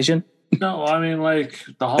PlayStation? No, I mean, like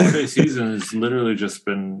the holiday season has literally just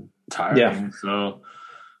been tiring. Yeah. So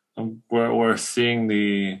we're seeing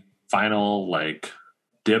the final like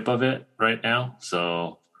dip of it right now.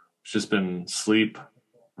 So it's just been sleep,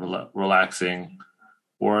 relaxing,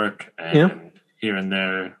 work, and here and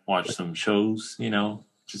there watch some shows.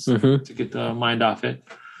 Just to get the mind off it.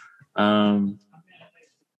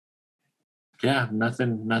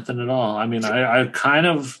 Nothing at all. I mean, I kind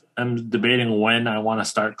of am debating when I want to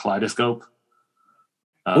start Kaleidoscope.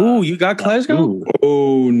 You got Kaleidoscope?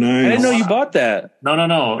 Oh, nice. I didn't know you bought that. No.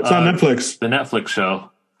 It's on Netflix. The Netflix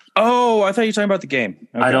show. Oh, I thought you were talking about the game.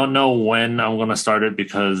 Okay. I don't know when I'm going to start it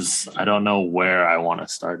because I don't know where I want to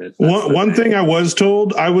start it. One thing I was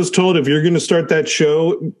told if you're going to start that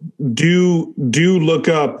show, do look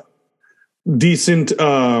up decent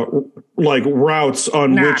like routes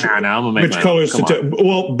on which colors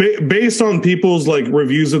to based on people's like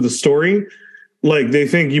reviews of the story, like they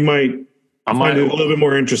think you might find it a little bit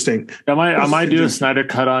more interesting. I might do a Snyder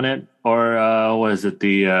cut on it, or was it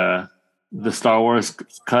the Star Wars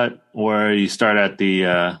cut where you start at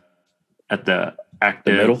the active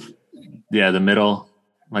the middle? Yeah, the middle.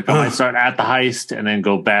 Like I might start at the heist and then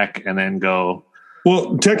go back and then go.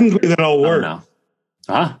 Well, technically that all works.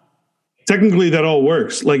 Technically, that all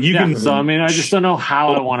works. Like you can. So I mean, I just don't know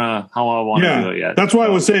how I want to do it yet. That's why I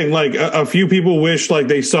was saying, like, a few people wish like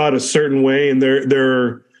they saw it a certain way, and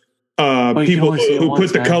there are people who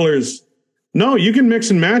put the colors. No, you can mix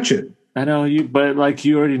and match it. I know but like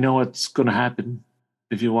you already know what's going to happen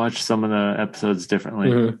if you watch some of the episodes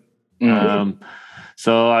differently. Mm-hmm.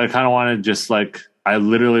 So I kind of want to just like I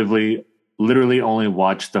literally only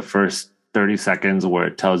watch the first 30 seconds where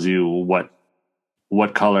it tells you what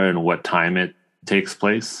color and what time it takes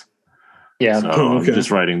place. Yeah. So I'm just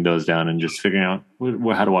writing those down and just figuring out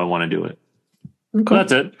how do I want to do it. Okay.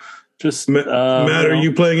 That's it. Just Matt, are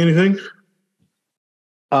you playing anything?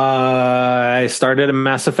 I started a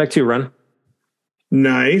Mass Effect 2 run.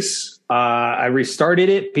 Nice. I restarted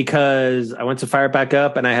it because I went to fire it back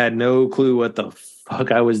up and I had no clue what the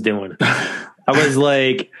fuck I was doing. I was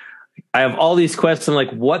like, I have all these quests and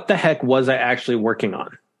like, what the heck was I actually working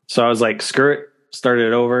on? So I was like, screw it. Started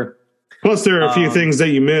it over. Plus, there are a few things that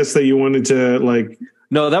you missed that you wanted to like.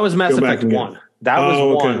 No, that was Mass Effect 1. That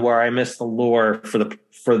was one where I missed the lore for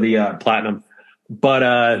the platinum.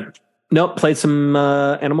 But nope, played some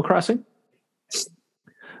Animal Crossing.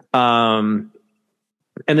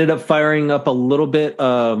 Ended up firing up a little bit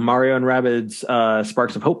of Mario and Rabbids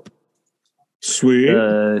Sparks of Hope. Sweet.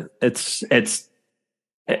 It's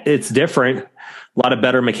different. A lot of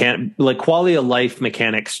better like quality of life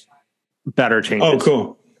mechanics, better changes. Oh,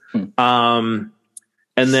 cool.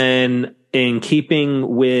 And then in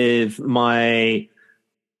keeping with my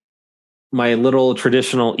little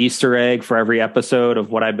traditional Easter egg for every episode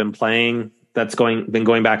of what I've been playing, that's been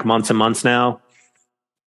going back months and months now.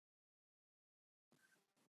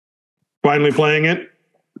 Finally playing it.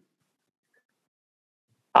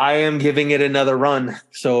 I am giving it another run,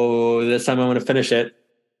 so this time I'm going to finish it.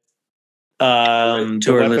 To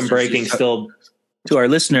weapon breaking still. To our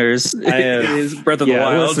listeners, is Breath of the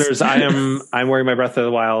Wild. Listeners, I'm wearing my Breath of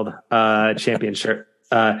the Wild champion shirt.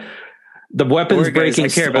 The weapons breaking. I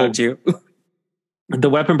care about you. The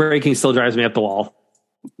weapon breaking still drives me up the wall,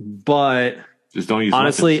 but just don't use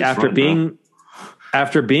honestly, after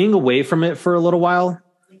being away from it for a little while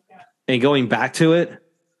and going back to it,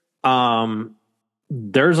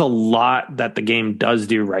 there's a lot that the game does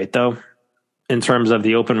do right, though, in terms of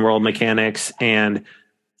the open world mechanics, and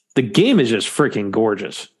the game is just freaking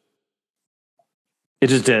gorgeous. It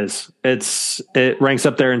just is. It ranks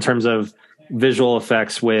up there in terms of visual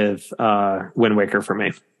effects with Wind Waker for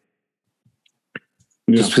me.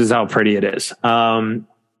 Just because how pretty it is. I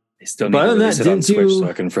still need to release it on Switch so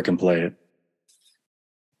I can freaking play it.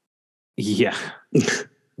 Yeah.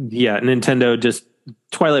 Yeah, Nintendo, just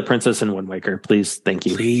Twilight Princess and Wind Waker, please. Thank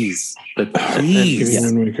you. Please. Please.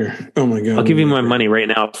 Wind Waker. Oh my God. I'll give you my money right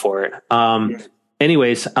now for it.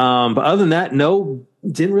 Anyways, but other than that, no,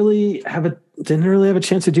 didn't really have a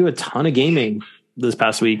chance to do a ton of gaming this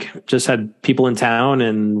past week. Just had people in town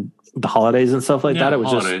and the holidays and stuff like that. It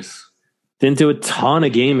was just didn't do a ton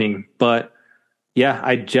of gaming, but yeah,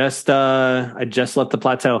 I just left the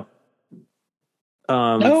plateau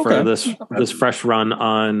for this fresh run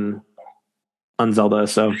on Zelda.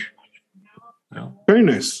 So very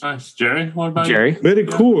nice. Jerry, what about Jerry? You? Very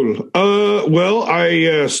cool. Well,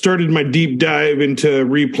 I started my deep dive into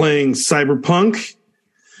replaying Cyberpunk.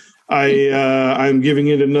 I'm giving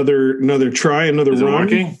it another try, another run.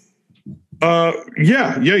 Working?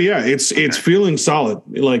 Yeah. It's feeling solid.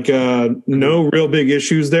 Like no real big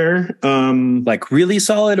issues there. Like really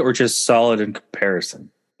solid or just solid in comparison?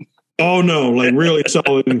 Oh no, like really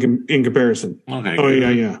solid in comparison. Okay. Oh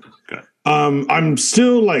good. Yeah. Good. I'm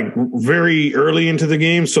still like very early into the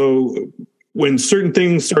game, so when certain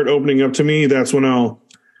things start opening up to me, that's when I'll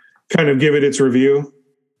kind of give it its review.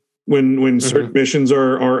 When certain missions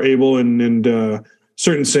are able and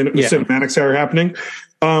certain cinematics are happening.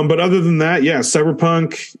 But other than that, yeah,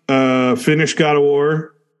 Cyberpunk, finished God of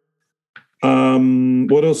War.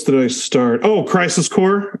 What else did I start? Oh, Crisis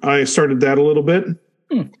Core. I started that a little bit.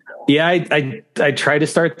 Yeah, I tried to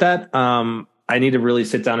start that. I need to really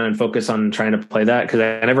sit down and focus on trying to play that because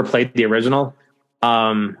I never played the original.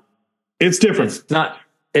 It's different.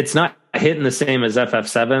 It's not hitting the same as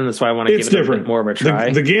FF7. That's why I want to give it a bit more of a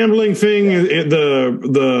try. The gambling thing,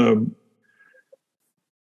 the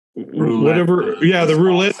roulette. Whatever, the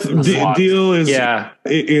roulette deal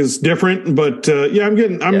is different. But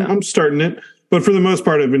I'm starting it. But for the most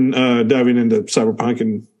part, I've been diving into Cyberpunk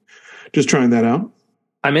and just trying that out.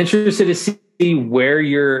 I'm interested to see where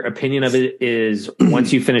your opinion of it is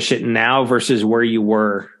once you finish it now versus where you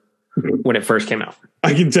were when it first came out.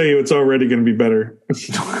 I can tell you it's already going to be better.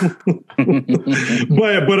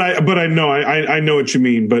 but I know I know what you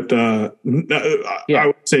mean. But I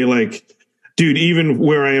would say, like, dude, even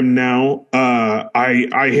where I am now,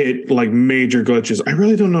 I hit like major glitches. I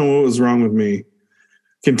really don't know what was wrong with me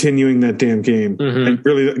continuing that damn game. Mm-hmm.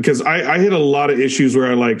 Really, because I hit a lot of issues where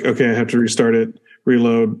I I have to restart it,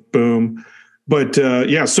 reload, boom. But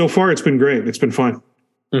so far it's been great. It's been fun.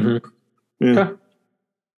 Mm-hmm. Yeah. Okay.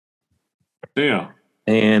 Theo.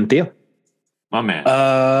 My man.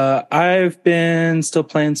 I've been still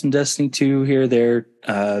playing some Destiny 2 here, there.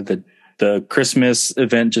 The Christmas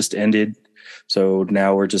event just ended. So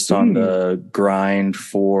now we're just on the grind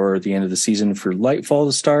for the end of the season for Lightfall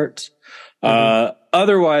to start.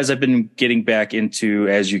 Otherwise, I've been getting back into,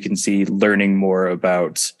 as you can see, learning more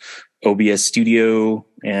about OBS Studio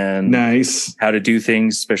and how to do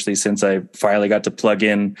things, especially since I finally got to plug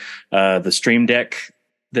in the Stream Deck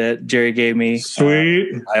that Jerry gave me.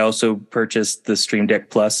 Sweet. I also purchased the Stream Deck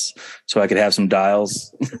Plus so I could have some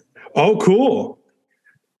dials. Oh, cool.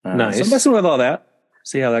 Nice. So I'm messing with all that.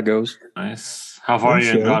 See how that goes. Nice. How far are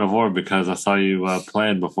you in God of War? Because I saw you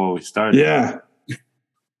playing before we started. Yeah.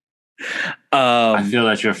 I feel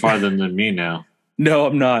that you're farther than me now. No,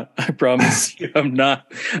 I'm not. I promise you, I'm not.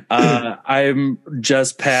 I'm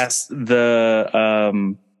just past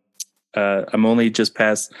the I'm only just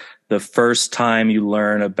past the first time you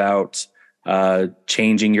learn about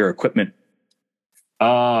changing your equipment.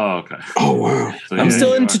 Oh, okay. Oh, wow. So I'm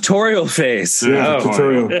still in tutorial phase. Yeah,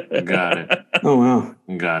 tutorial. Got it. Oh, wow.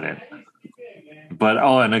 Got it. But,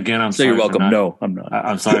 and again, I'm sorry. You're welcome. No, I'm not.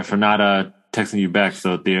 I'm sorry for not texting you back.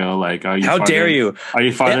 So, Theo, like, are you? How dare you? Are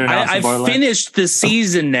you farther? I finished the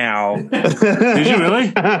season now. Did you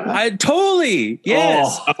really? I totally.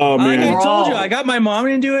 Yes. Oh man. Like I told you, I got my mom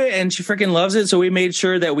into it, and she freaking loves it. So we made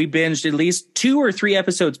sure that we binged at least 2 or 3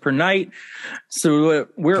 episodes per night. So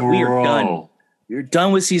we are done. You're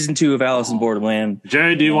done with season 2 of Alice in Borderland.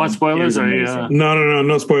 Jerry, do you want spoilers? Or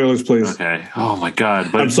No spoilers, please. Okay. Oh my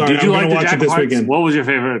God! But I'm sorry. Did you like watch it this weekend? What was your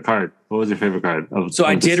favorite card? So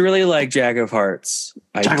I did really like Jack of Hearts.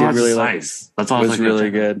 Jack of Hearts really like. Nice. That's all. It was really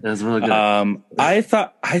good. It was really good. I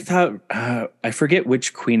thought I forget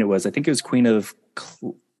which queen it was. I think it was Queen of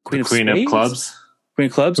Clubs. Queen of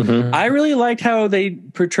Clubs. Mm-hmm. I really liked how they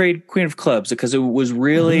portrayed Queen of Clubs because it was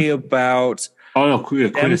really about Queen of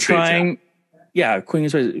Spades. Queen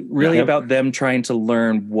of Spades. Really about them trying to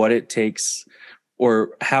learn what it takes or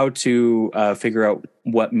how to figure out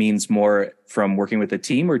what means more from working with a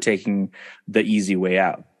team or taking the easy way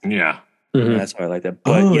out. Yeah. Mm-hmm. That's why I like that.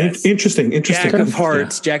 But interesting. Jack of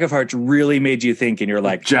Hearts really made you think, and you're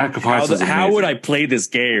like, Jack of Hearts. How would I play this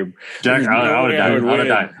game? Jack, I would have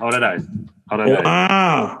died.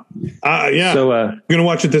 Wow. Yeah. So I'm gonna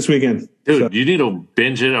watch it this weekend. Dude, you need to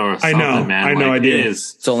binge it or something, man. I know. I did.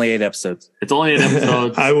 It's only 8 episodes. It's only 8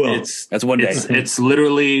 episodes. I will. That's one day. It's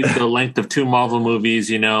literally the length of 2 Marvel movies,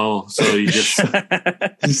 So you just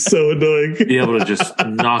so annoying. Be able to just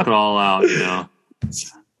knock it all out,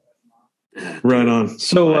 Right on.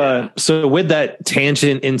 So with that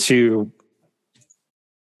tangent into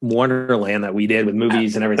Wonderland that we did with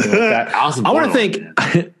movies and everything like that,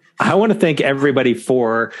 I want to thank everybody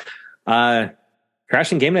for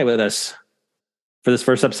crashing game night with us for this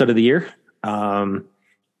first episode of the year.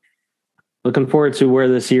 Looking forward to where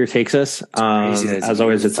this year takes us. As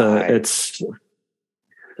always, it's the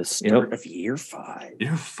start of year 5.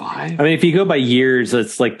 Year 5. I mean, if you go by years,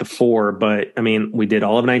 it's like the 4. But I mean, we did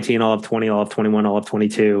all of 19, all of 20, all of 21, all of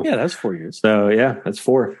 22. Yeah, that's 4 years. So yeah, that's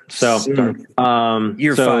 4. So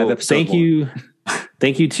year 5. Thank you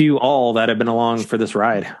to all that have been along for this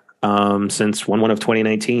ride since 1/1 of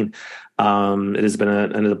 2019. It has been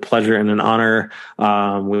a pleasure and an honor.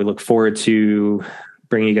 We look forward to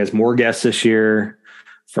bringing you guys more guests this year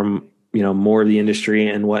from more of the industry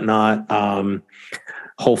and whatnot.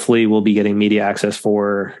 Hopefully we'll be getting media access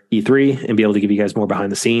for E3 and be able to give you guys more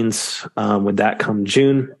behind the scenes with that come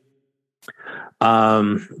June.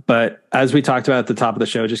 But as we talked about at the top of the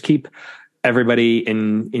show, just keep everybody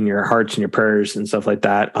in your hearts and your prayers and stuff like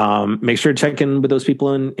that. Make sure to check in with those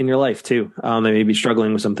people in your life too. They may be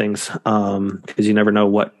struggling with some things because you never know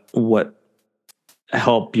what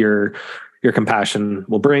help your compassion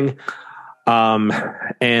will bring.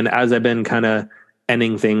 And as I've been kind of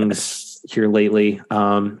ending things here lately,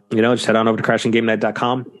 just head on over to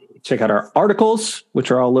crashinggamenight.com. Check out our articles,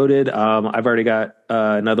 which are all loaded. I've already got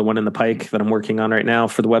another one in the pike that I'm working on right now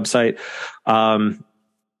for the website.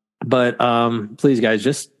 But please, guys,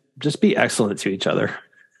 just be excellent to each other.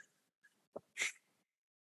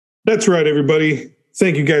 That's right, everybody.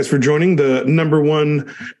 Thank you guys for joining the number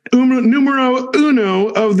 1 numero uno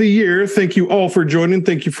of the year. Thank you all for joining.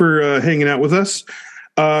 Thank you for hanging out with us.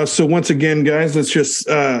 So once again, guys, let's just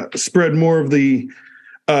spread more of the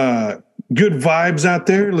good vibes out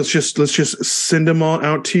there. Let's just send them all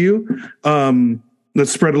out to you.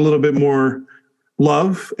 Let's spread a little bit more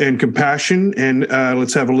love and compassion, and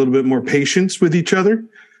let's have a little bit more patience with each other,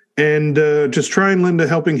 and just try and lend a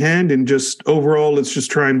helping hand. And just overall, let's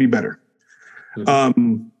just try and be better.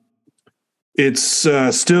 Mm-hmm. It's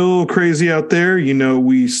still crazy out there.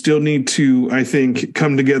 We still need to, I think,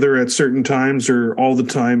 come together at certain times or all the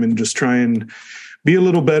time and just try and be a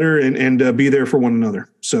little better and be there for one another.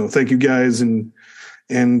 So thank you guys, and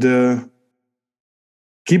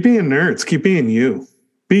keep being nerds. Keep being you.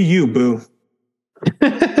 Be you, boo.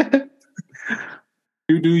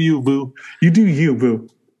 You do you, boo. You do you, boo.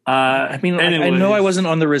 I know I wasn't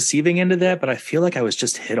on the receiving end of that, but I feel like I was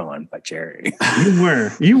just hit on by Jerry.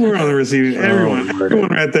 You were on the receiving. Everyone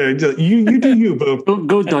right there. You do you, boo.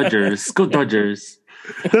 Go Dodgers. Go Dodgers.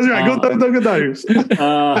 That's right. Go Dodgers.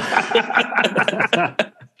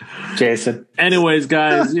 Jason. Anyways,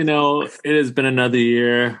 guys, it has been another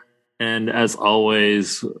year. And as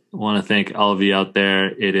always, I want to thank all of you out there.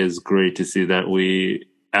 It is great to see that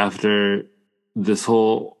after this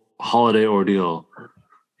whole holiday ordeal,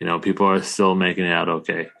 people are still making it out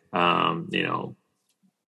okay.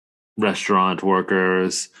 Restaurant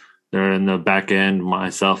workers, They're in the back end.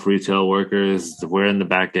 Myself, retail workers, we're in the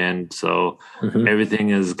back end. So everything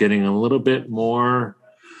is getting a little bit more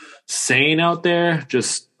sane out there.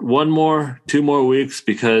 Just 2 more weeks,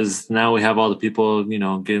 because now we have all the people,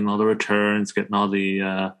 getting all the returns, getting all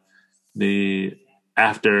the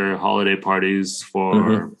after holiday parties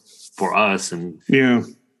for us and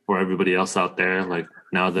for everybody else out there. Like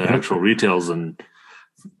now the actual retails and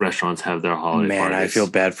restaurants have their holiday parties. I feel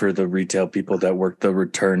bad for the retail people that work the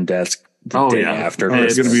return desk the day after.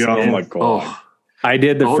 It's going to be awful. Oh my God. I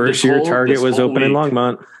did the first year Target was open in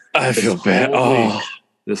Longmont. I feel bad.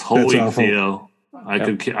 This whole week, Theo.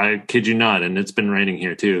 I kid you not, and it's been raining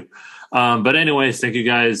here too. But anyways, thank you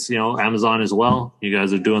guys. Amazon as well. You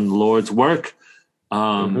guys are doing the Lord's work.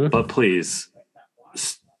 But please,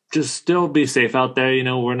 just still be safe out there.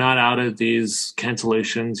 We're not out of these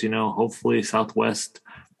cancellations. Hopefully Southwest,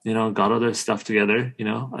 got all their stuff together.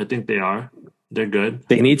 I think they are. They're good.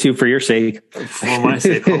 They need to, for your sake. For my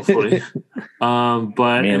sake, hopefully.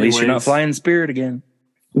 But at least you're not flying Spirit again.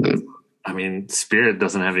 Spirit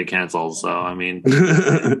doesn't have any cancels, so I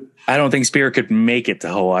don't think Spirit could make it to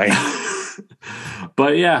Hawaii.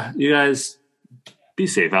 But yeah, you guys be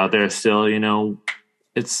safe out there still.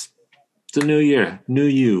 It's a new year, new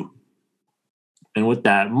you. And with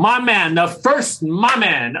that, the first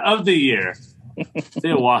man of the year,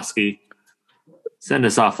 Theowaski, send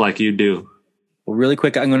us off like you do. Well, really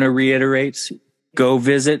quick, I'm going to reiterate, go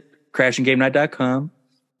visit crashinggamenight.com.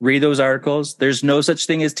 Read those articles. There's no such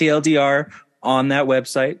thing as TLDR on that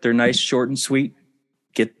website. They're nice, short, and sweet.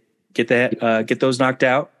 Get those knocked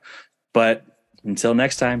out. But until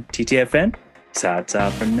next time, TTFN, ta-ta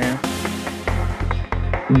for now.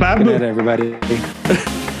 Bye, good night, everybody.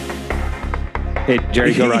 Hey,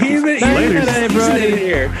 Jerry, go Rockies. Later,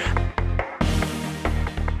 everybody.